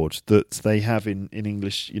blackboard that they have in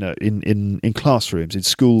English, in classrooms, in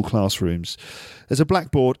school classrooms. There's a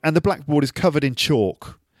blackboard and the blackboard is covered in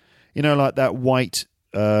chalk, like that white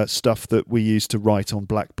stuff that we use to write on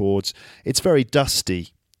blackboards. It's very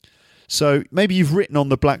dusty. So maybe you've written on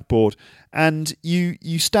the blackboard and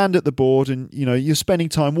you stand at the board and you're spending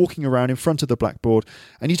time walking around in front of the blackboard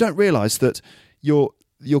and you don't realise that your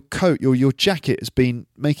coat, your jacket has been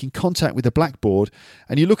making contact with the blackboard,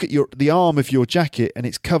 and you look at the arm of your jacket and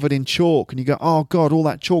it's covered in chalk and you go, oh God, all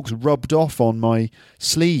that chalk's rubbed off on my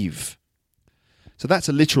sleeve. So that's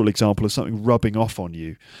a literal example of something rubbing off on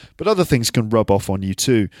you. But other things can rub off on you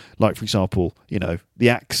too. Like, for example, the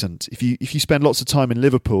accent. If you spend lots of time in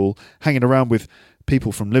Liverpool hanging around with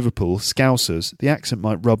people from Liverpool, Scousers, the accent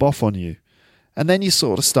might rub off on you. And then you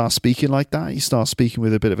sort of start speaking like that. You start speaking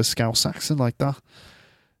with a bit of a Scouse accent like that.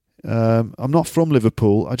 I'm not from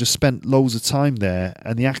Liverpool. I just spent loads of time there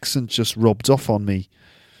and the accent just rubbed off on me.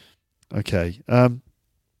 Okay.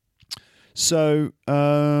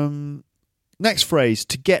 Next phrase,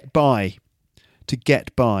 to get by. To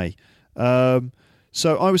get by.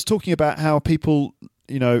 So I was talking about how people,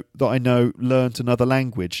 that I know learnt another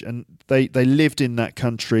language and they lived in that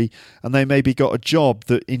country and they maybe got a job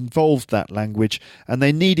that involved that language and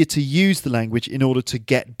they needed to use the language in order to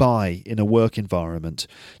get by in a work environment.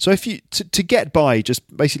 So to get by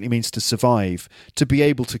just basically means to survive, to be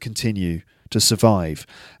able to continue to survive.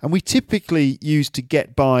 And we typically use to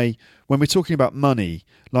get by when we're talking about money.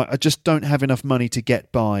 Like, I just don't have enough money to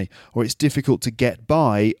get by, or it's difficult to get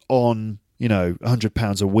by on,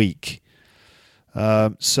 £100 a week.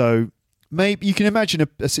 So maybe you can imagine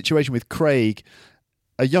a situation with Craig,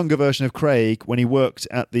 a younger version of Craig, when he worked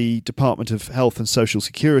at the Department of Health and Social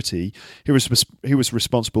Security. He was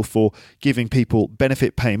responsible for giving people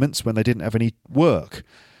benefit payments when they didn't have any work.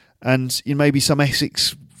 And maybe some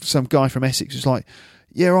guy from Essex was like,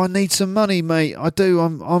 yeah, I need some money, mate. I do.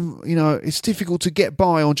 It's difficult to get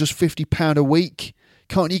by on just £50 a week.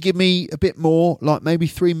 Can't you give me a bit more, like maybe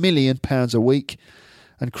 £3 million a week?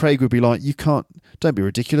 And Craig would be like, don't be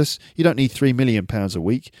ridiculous. You don't need £3 million a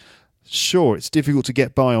week. Sure, it's difficult to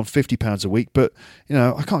get by on £50 a week, but,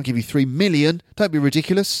 I can't give you £3 million. Don't be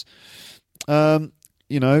ridiculous. You'd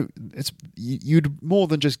more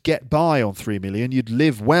than just get by on £3 million. You'd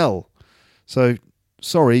live well. So,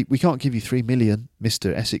 sorry, we can't give you £3 million,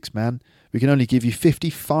 Mr. Essex man. We can only give you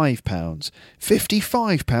 £55.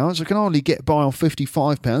 £55? I can only get by on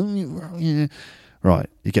 £55. Right,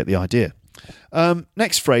 you get the idea.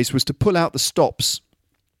 Next phrase was to pull out the stops.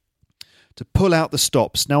 To pull out the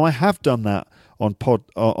stops. Now, I have done that on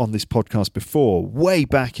this podcast before, way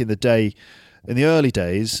back in the day. In the early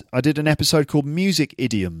days, I did an episode called Music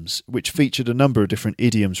Idioms, which featured a number of different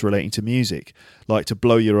idioms relating to music, like to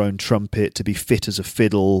blow your own trumpet, to be fit as a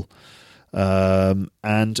fiddle,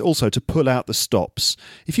 and also to pull out the stops.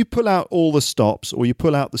 If you pull out all the stops, or you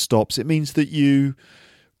pull out the stops, it means that you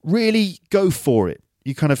really go for it.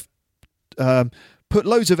 You kind of put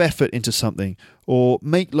loads of effort into something, or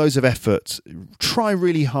make loads of effort, try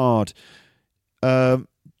really hard,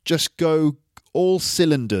 just go all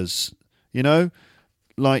cylinders. It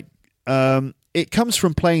comes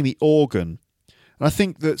from playing the organ. And I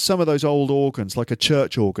think that some of those old organs, like a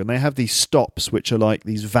church organ, they have these stops, which are like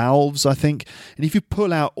these valves, I think. And if you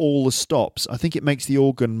pull out all the stops, I think it makes the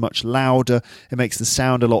organ much louder. It makes the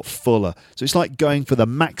sound a lot fuller. So it's like going for the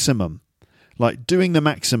maximum, like doing the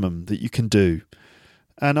maximum that you can do.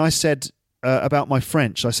 And I said about my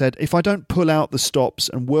French, I said, if I don't pull out the stops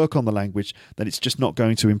and work on the language, then it's just not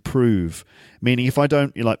going to improve. Meaning, if I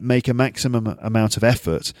don't make a maximum amount of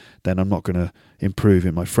effort, then I'm not going to improve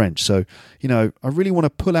in my French. So, I really want to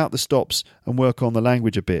pull out the stops and work on the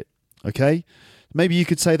language a bit. Okay? Maybe you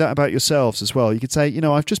could say that about yourselves as well. You could say,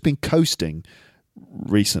 I've just been coasting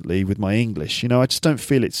recently with my English. I just don't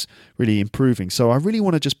feel it's really improving. So I really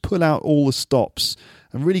want to just pull out all the stops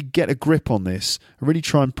and really get a grip on this and really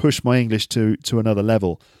try and push my English to another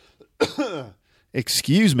level.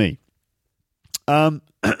 Excuse me. So,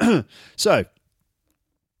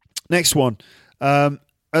 next one.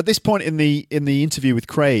 At this point in the interview with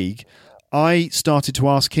Craig, I started to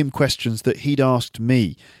ask him questions that he'd asked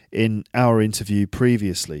me in our interview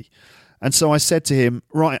previously. And so I said to him,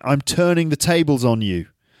 right, I'm turning the tables on you.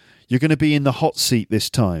 You're going to be in the hot seat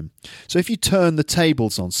this time. So if you turn the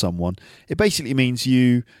tables on someone, it basically means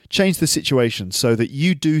you change the situation so that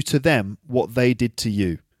you do to them what they did to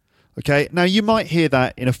you. Okay? Now, you might hear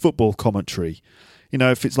that in a football commentary.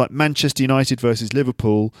 If it's like Manchester United versus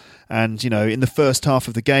Liverpool, and, in the first half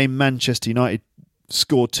of the game, Manchester United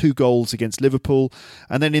scored 2 goals against Liverpool,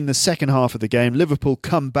 and then in the second half of the game, Liverpool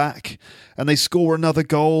come back and they score another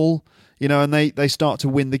goal. and they start to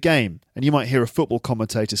win the game. And you might hear a football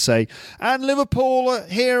commentator say, and Liverpool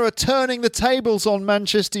here are turning the tables on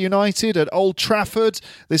Manchester United at Old Trafford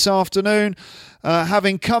this afternoon.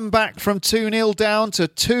 Having come back from 2-0 down to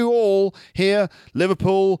 2-2 here,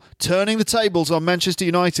 Liverpool turning the tables on Manchester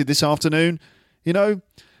United this afternoon.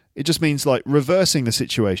 It just means like reversing the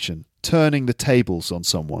situation, turning the tables on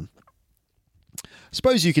someone.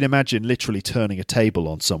 Suppose you can imagine literally turning a table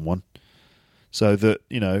on someone so that,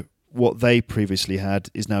 what they previously had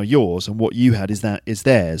is now yours and what you had is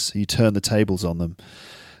theirs. You turn the tables on them.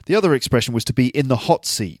 The other expression was to be in the hot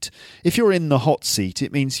seat. If you're in the hot seat,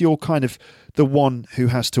 it means you're kind of the one who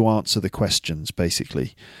has to answer the questions,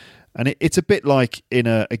 basically. And it's a bit like in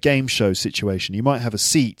a game show situation. You might have a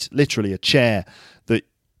seat, literally a chair, that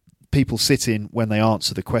people sit in when they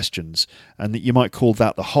answer the questions, and that you might call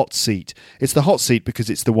that the hot seat. It's the hot seat because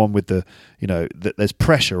it's the one with that there's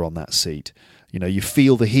pressure on that seat. You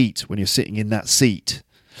feel the heat when you're sitting in that seat.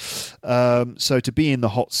 So to be in the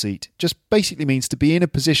hot seat just basically means to be in a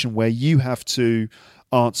position where you have to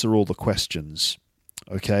answer all the questions.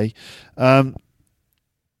 Okay.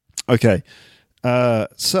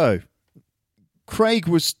 So Craig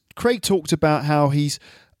talked about how he's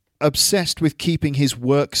obsessed with keeping his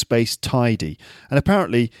workspace tidy, and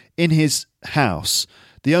apparently in his house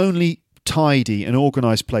the only tidy and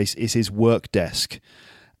organised place is his work desk.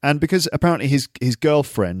 And because apparently his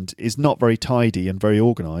girlfriend is not very tidy and very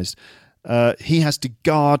organised, he has to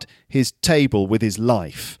guard his table with his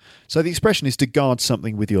life. So the expression is to guard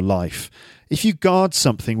something with your life. If you guard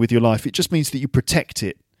something with your life, it just means that you protect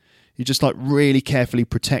it. You just really carefully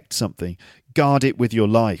protect something. Guard it with your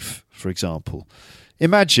life, for example.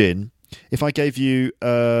 Imagine if I gave you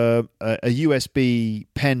a USB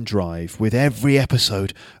pen drive with every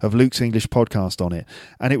episode of Luke's English Podcast on it,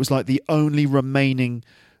 and it was like the only remaining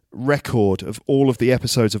record of all of the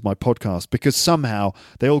episodes of my podcast, because somehow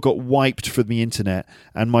they all got wiped from the internet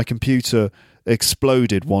and my computer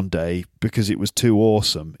exploded one day because it was too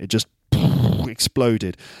awesome. It just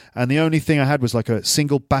exploded, and the only thing I had was like a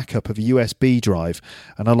single backup of a USB drive,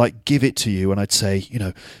 and I'd give it to you and I'd say,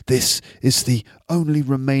 this is the only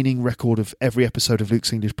remaining record of every episode of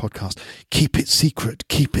Luke's English Podcast. Keep it secret,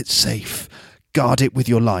 keep it safe, guard it with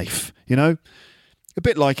your life. A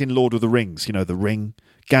bit like in Lord of the Rings, the ring.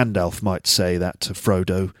 Gandalf might say that to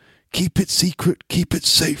Frodo. Keep it secret, keep it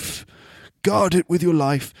safe, guard it with your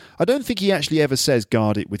life. I don't think he actually ever says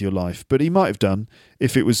guard it with your life, but he might have done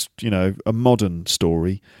if it was, a modern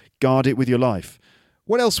story. Guard it with your life.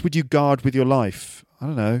 What else would you guard with your life? I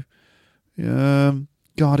don't know.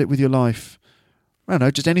 Guard it with your life. I don't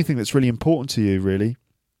know, just anything that's really important to you, really.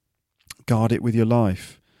 Guard it with your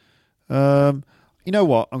life. You know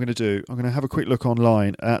what I'm going to do? I'm going to have a quick look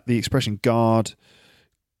online at the expression guard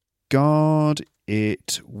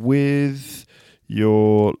it with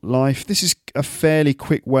your life. This is a fairly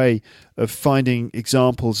quick way of finding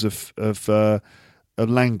examples of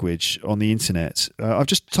language on the internet. I've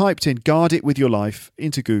just typed in guard it with your life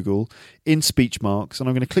into Google in speech marks, and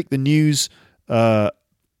I'm going to click the news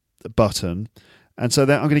button, and so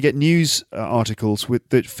that I'm going to get news articles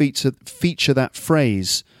that feature that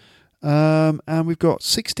phrase. And we've got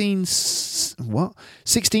 16 signs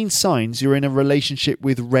you're in a relationship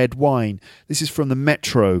with red wine. This is from the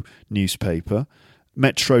Metro newspaper,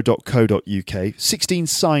 metro.co.uk. 16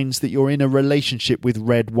 signs that you're in a relationship with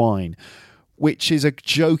red wine, which is a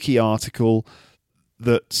jokey article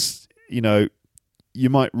that, you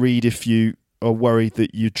might read if you are worried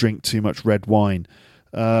that you drink too much red wine.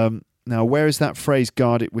 Now, where is that phrase,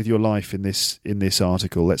 guard it with your life, in this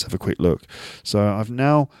article? Let's have a quick look. So I've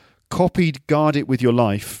now copied guard it with your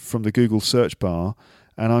life from the Google search bar,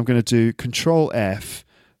 and I'm going to do Control F,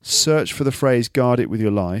 search for the phrase guard it with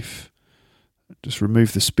your life. Just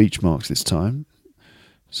remove the speech marks this time.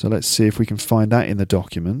 So let's see if we can find that in the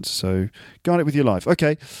document. So guard it with your life.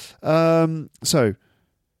 Okay. So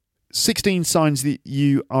 16 signs that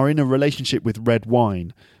you are in a relationship with red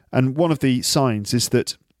wine. And one of the signs is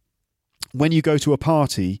that when you go to a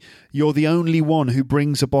party, you're the only one who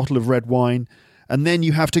brings a bottle of red wine, and then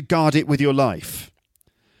you have to guard it with your life.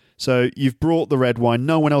 So you've brought the red wine,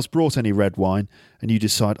 no one else brought any red wine, and you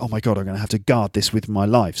decide, oh my God, I'm going to have to guard this with my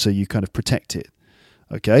life. So you kind of protect it.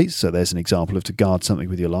 Okay, so there's an example of to guard something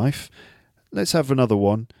with your life. Let's have another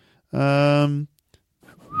one. Okay,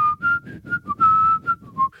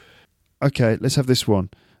 let's have this one.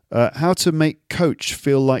 How to make coach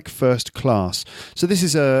feel like first class. So this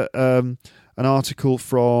is an article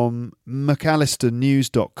from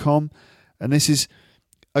McAllisternews.com, and this is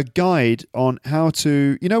a guide on how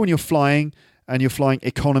to, when you're flying and you're flying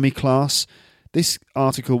economy class, This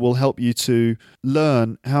article will help you to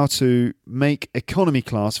learn how to make economy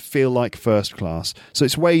class feel like first class. So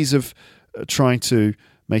it's ways of trying to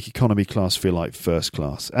make economy class feel like first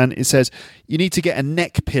class. And it says you need to get a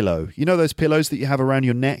neck pillow. You know those pillows that you have around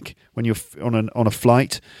your neck when you're on a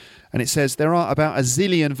flight? And it says there are about a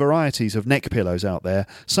zillion varieties of neck pillows out there.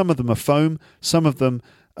 Some of them are foam. Some of them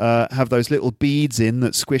have those little beads in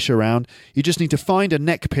that squish around. You just need to find a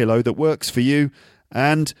neck pillow that works for you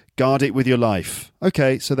and guard it with your life.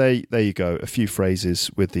 Okay, so there you go. A few phrases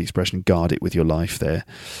with the expression guard it with your life there.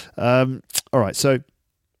 All right, so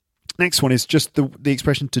next one is just the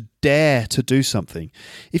expression to dare to do something.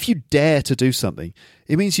 If you dare to do something,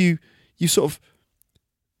 it means you sort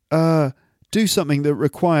of do something that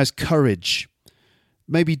requires courage.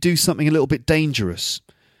 Maybe do something a little bit dangerous.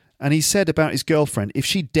 And he said about his girlfriend, if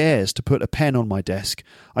she dares to put a pen on my desk,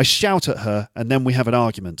 I shout at her and then we have an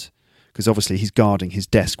argument. Because obviously he's guarding his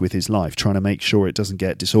desk with his life, trying to make sure it doesn't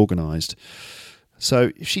get disorganised.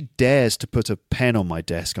 So if she dares to put a pen on my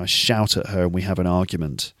desk, I shout at her and we have an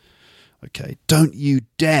argument. Okay, don't you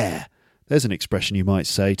dare. There's an expression you might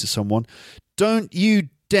say to someone. Don't you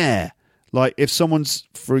dare. Like if someone's,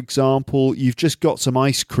 for example, you've just got some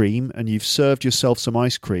ice cream and you've served yourself some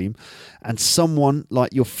ice cream and someone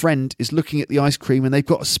like your friend is looking at the ice cream and they've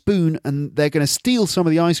got a spoon and they're going to steal some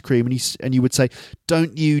of the ice cream and you would say,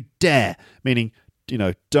 don't you dare. Meaning,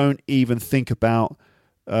 don't even think about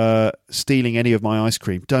stealing any of my ice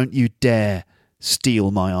cream. Don't you dare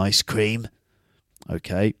steal my ice cream.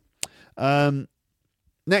 Okay.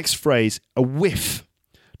 Next phrase, a whiff.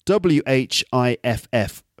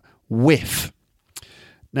 WHIFF. Whiff.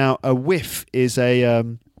 Now, a whiff is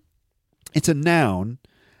it's a noun,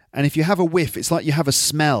 and if you have a whiff, it's like you have a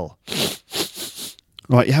smell.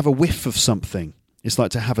 Right, you have a whiff of something. It's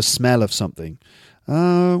like to have a smell of something.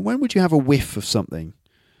 When would you have a whiff of something?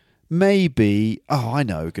 Maybe, I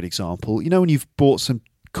know a good example. You know when you've bought some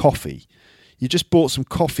coffee, you just bought some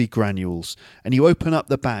coffee granules, and you open up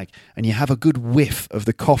the bag, and you have a good whiff of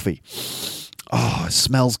the coffee. Oh, it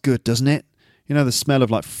smells good, doesn't it? You know the smell of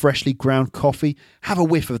like freshly ground coffee? Have a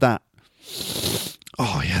whiff of that.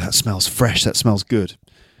 Oh, yeah, that smells fresh. That smells good.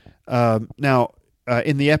 Now,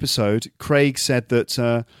 in the episode, Craig said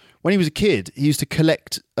that when he was a kid, he used to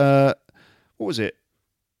collect... what was it?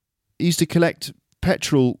 He used to collect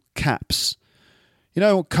petrol caps. You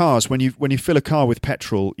know, cars, when you fill a car with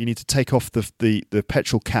petrol, you need to take off the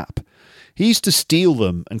petrol cap. He used to steal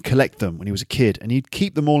them and collect them when he was a kid, and he'd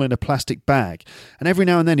keep them all in a plastic bag. And every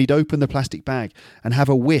now and then he'd open the plastic bag and have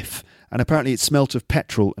a whiff, and apparently it smelt of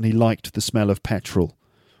petrol, and he liked the smell of petrol.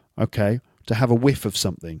 Okay, to have a whiff of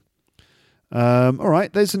something. All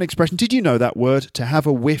right, there's an expression. Did you know that word? To have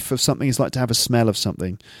a whiff of something is like to have a smell of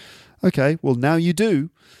something. Okay, well, now you do.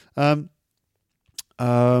 So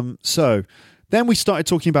then we started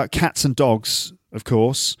talking about cats and dogs, of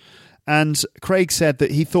course. And Craig said that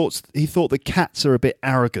he thought that cats are a bit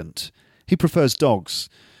arrogant. He prefers dogs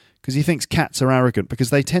because he thinks cats are arrogant because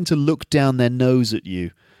they tend to look down their nose at you.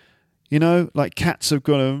 You know, like cats have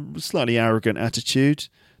got a slightly arrogant attitude.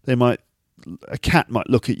 A cat might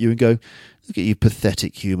look at you and go, "Look at you,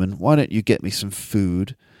 pathetic human. Why don't you get me some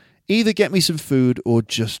food? Either get me some food or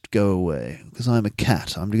just go away. Because I'm a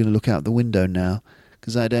cat. I'm going to look out the window now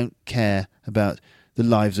because I don't care about the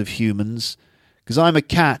lives of humans. Because I'm a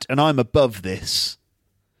cat and I'm above this.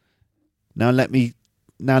 Now let me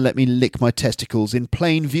lick my testicles in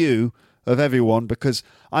plain view of everyone because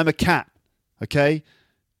I'm a cat, okay?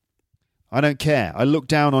 I don't care. I look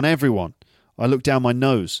down on everyone. I look down my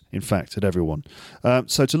nose, in fact, at everyone.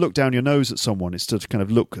 So to look down your nose at someone is to kind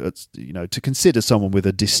of look at, to consider someone with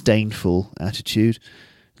a disdainful attitude.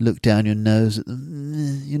 Look down your nose at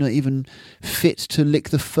them. You're not even fit to lick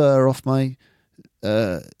the fur off my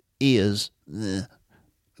ears.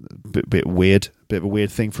 Bit weird. Bit of a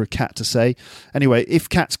weird thing for a cat to say. Anyway, if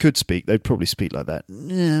cats could speak, they'd probably speak like that.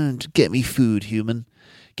 Get me food, human.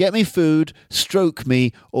 Get me food, stroke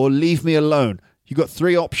me, or leave me alone. You've got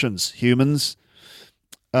three options, humans.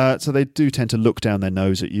 So they do tend to look down their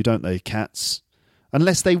nose at you, don't they, cats?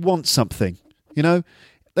 Unless they want something,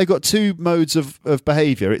 They've got two modes of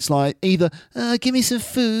behaviour. It's like either, give me some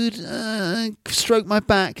food, stroke my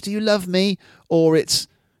back, do you love me? Or it's,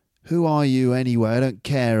 who are you anyway? I don't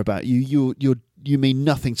care about you. You mean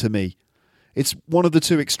nothing to me. It's one of the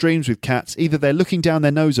two extremes with cats. Either they're looking down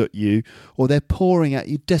their nose at you or they're pawing at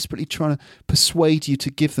you, desperately trying to persuade you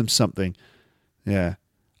to give them something. Yeah.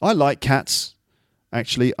 I like cats,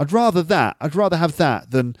 actually. I'd rather have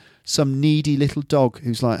that than some needy little dog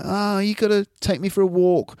who's like, you got to take me for a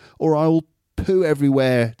walk or I will poo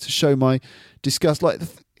everywhere to show my disgust. Like,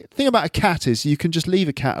 thing about a cat is you can just leave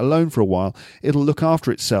a cat alone for a while. It'll look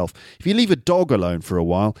after itself. If you leave a dog alone for a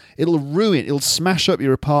while, it'll smash up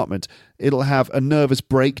your apartment. It'll have a nervous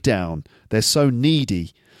breakdown. They're so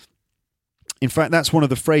needy. In fact, that's one of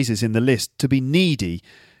the phrases in the list, to be needy.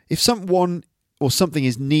 If someone or something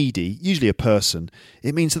is needy, usually a person,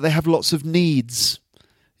 it means that they have lots of needs.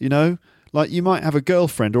 You know, like you might have a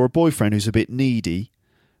girlfriend or a boyfriend who's a bit needy.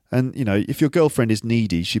 And, you know, if your girlfriend is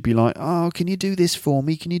needy, she'd be like, oh, can you do this for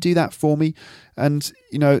me? Can you do that for me? And,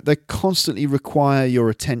 you know, they constantly require your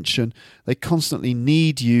attention. They constantly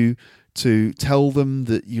need you to tell them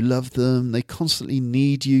that you love them. They constantly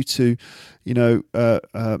need you to, you know,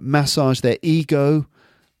 massage their ego.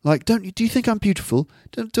 Like, do you think I'm beautiful?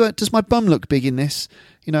 Does my bum look big in this?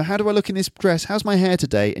 You know, how do I look in this dress? How's my hair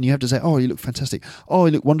today? And you have to say, oh, you look fantastic. Oh,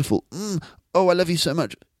 you look wonderful. Oh, I love you so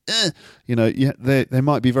much. You know, they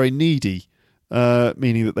might be very needy,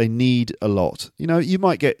 meaning that they need a lot. You know, you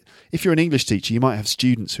might get, if you're an English teacher, you might have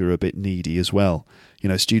students who are a bit needy as well. You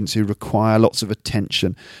know, students who require lots of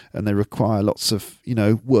attention and they require lots of, you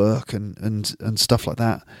know, work and stuff like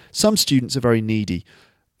that. Some students are very needy.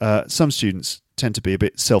 Some students tend to be a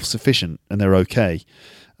bit self-sufficient and they're okay.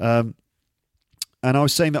 And I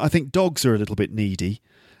was saying that I think dogs are a little bit needy.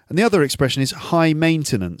 And the other expression is high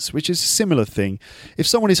maintenance, which is a similar thing. If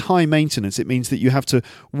someone is high maintenance, it means that you have to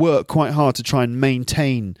work quite hard to try and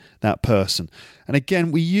maintain that person. And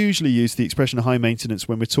again, we usually use the expression high maintenance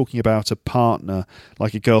when we're talking about a partner,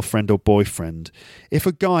 like a girlfriend or boyfriend. If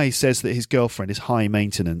a guy says that his girlfriend is high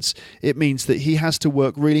maintenance, it means that he has to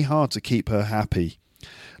work really hard to keep her happy.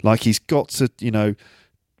 Like he's got to, you know,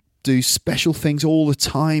 do special things all the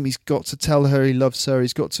time. He's got to tell her he loves her.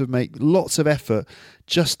 He's got to make lots of effort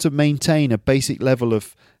just to maintain a basic level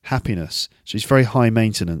of happiness. So he's very high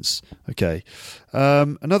maintenance. Okay.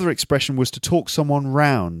 Another expression was to talk someone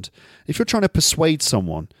round. If you're trying to persuade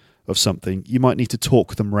someone of something, you might need to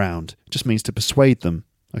talk them round. It just means to persuade them.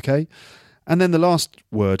 Okay. And then the last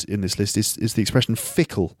word in this list is the expression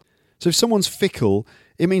fickle. So if someone's fickle,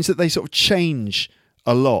 it means that they sort of change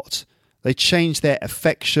a lot. They change their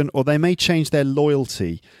affection or they may change their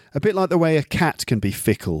loyalty. A bit like the way a cat can be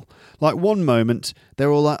fickle. Like one moment,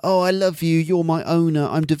 they're all like, oh, I love you, you're my owner,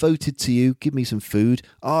 I'm devoted to you, give me some food.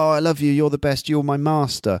 Oh, I love you, you're the best, you're my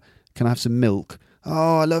master. Can I have some milk?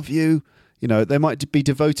 Oh, I love you. You know, they might be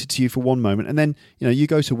devoted to you for one moment and then, you know, you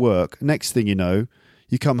go to work. Next thing you know,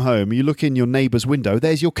 you come home, you look in your neighbour's window,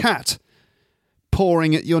 there's your cat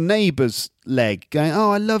pawing at your neighbour's leg, going,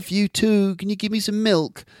 oh, I love you too, can you give me some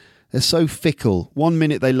milk? They're so fickle. One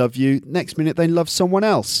minute they love you, next minute they love someone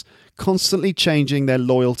else. Constantly changing their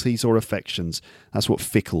loyalties or affections. That's what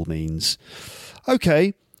fickle means.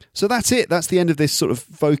 Okay, so that's it. That's the end of this sort of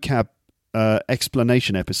vocab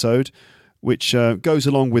explanation episode, which goes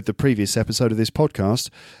along with the previous episode of this podcast.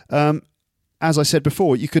 As I said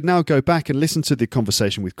before, you could now go back and listen to the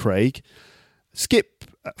conversation with Craig. Skip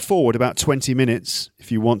forward about 20 minutes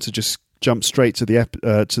if you want to just jump straight to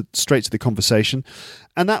the conversation,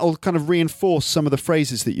 and that will kind of reinforce some of the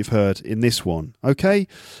phrases that you've heard in this one. Okay,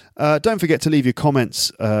 don't forget to leave your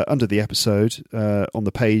comments under the episode on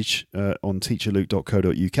the page on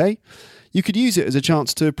teacherluke.co.uk. You could use it as a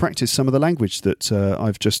chance to practice some of the language that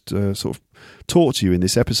I've just sort of taught you in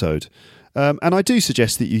this episode. And I do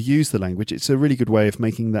suggest that you use the language. It's a really good way of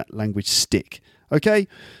making that language stick. Okay,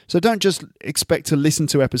 so don't just expect to listen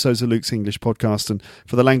to episodes of Luke's English podcast and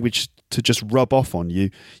for the language to just rub off on you.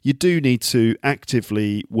 You do need to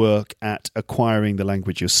actively work at acquiring the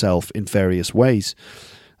language yourself in various ways.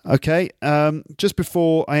 Okay, just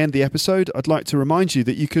before I end the episode, I'd like to remind you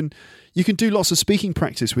that you can do lots of speaking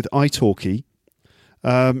practice with italki.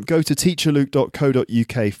 Go to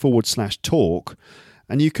teacherluke.co.uk/talk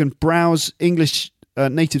and you can browse English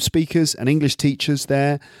native speakers and English teachers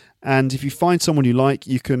there. And if you find someone you like,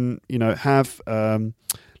 you can, you know, have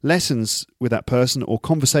lessons with that person or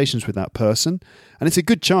conversations with that person. And it's a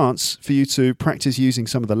good chance for you to practice using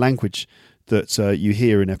some of the language that you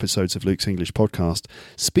hear in episodes of Luke's English podcast.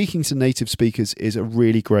 Speaking to native speakers is a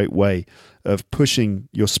really great way of pushing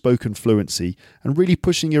your spoken fluency and really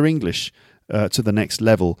pushing your English to the next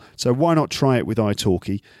level. So why not try it with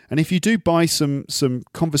italki? And if you do buy some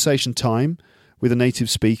conversation time with a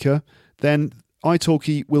native speaker, then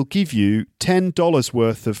italki will give you $10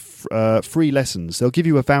 worth of free lessons. They'll give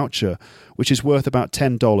you a voucher, which is worth about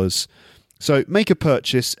 $10. So make a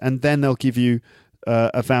purchase, and then they'll give you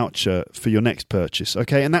a voucher for your next purchase.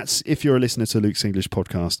 Okay, and that's if you're a listener to Luke's English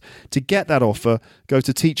podcast. To get that offer, go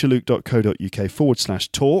to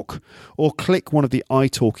teacherluke.co.uk/talk or click one of the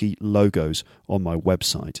italki logos on my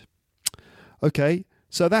website. Okay,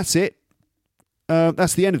 so that's it.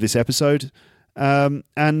 That's the end of this episode.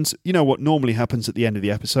 And you know what normally happens at the end of the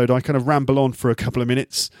episode? I kind of ramble on for a couple of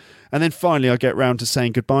minutes, and then finally I get round to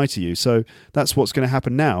saying goodbye to you. So that's what's going to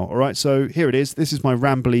happen now. All right, so here it is. This is my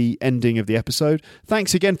rambly ending of the episode.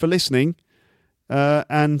 Thanks again for listening,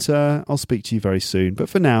 and I'll speak to you very soon. But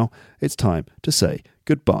for now, it's time to say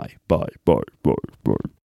goodbye. Bye.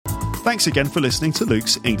 Thanks again for listening to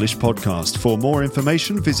Luke's English Podcast. For more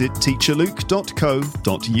information, visit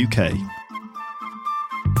teacherluke.co.uk.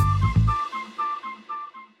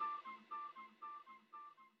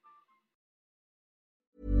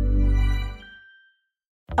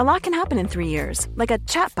 A lot can happen in 3 years, like a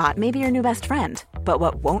chatbot may be your new best friend. But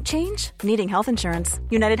what won't change? Needing health insurance.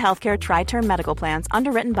 United Healthcare Tri-Term Medical Plans,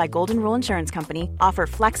 underwritten by Golden Rule Insurance Company, offer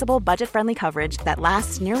flexible, budget-friendly coverage that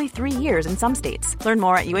lasts nearly 3 years in some states. Learn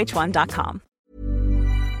more at uh1.com.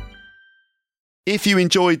 If you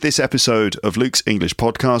enjoyed this episode of Luke's English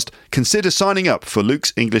Podcast, consider signing up for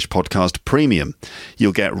Luke's English Podcast Premium.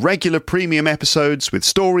 You'll get regular premium episodes with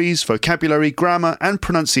stories, vocabulary, grammar and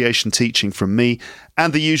pronunciation teaching from me,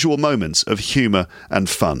 and the usual moments of humour and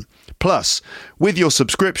fun. Plus, with your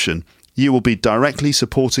subscription, you will be directly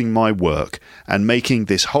supporting my work and making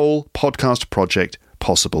this whole podcast project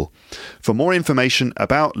possible. For more information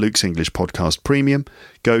about Luke's English Podcast Premium,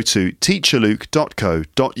 go to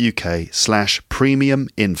teacherluke.co.uk/premium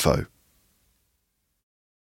info.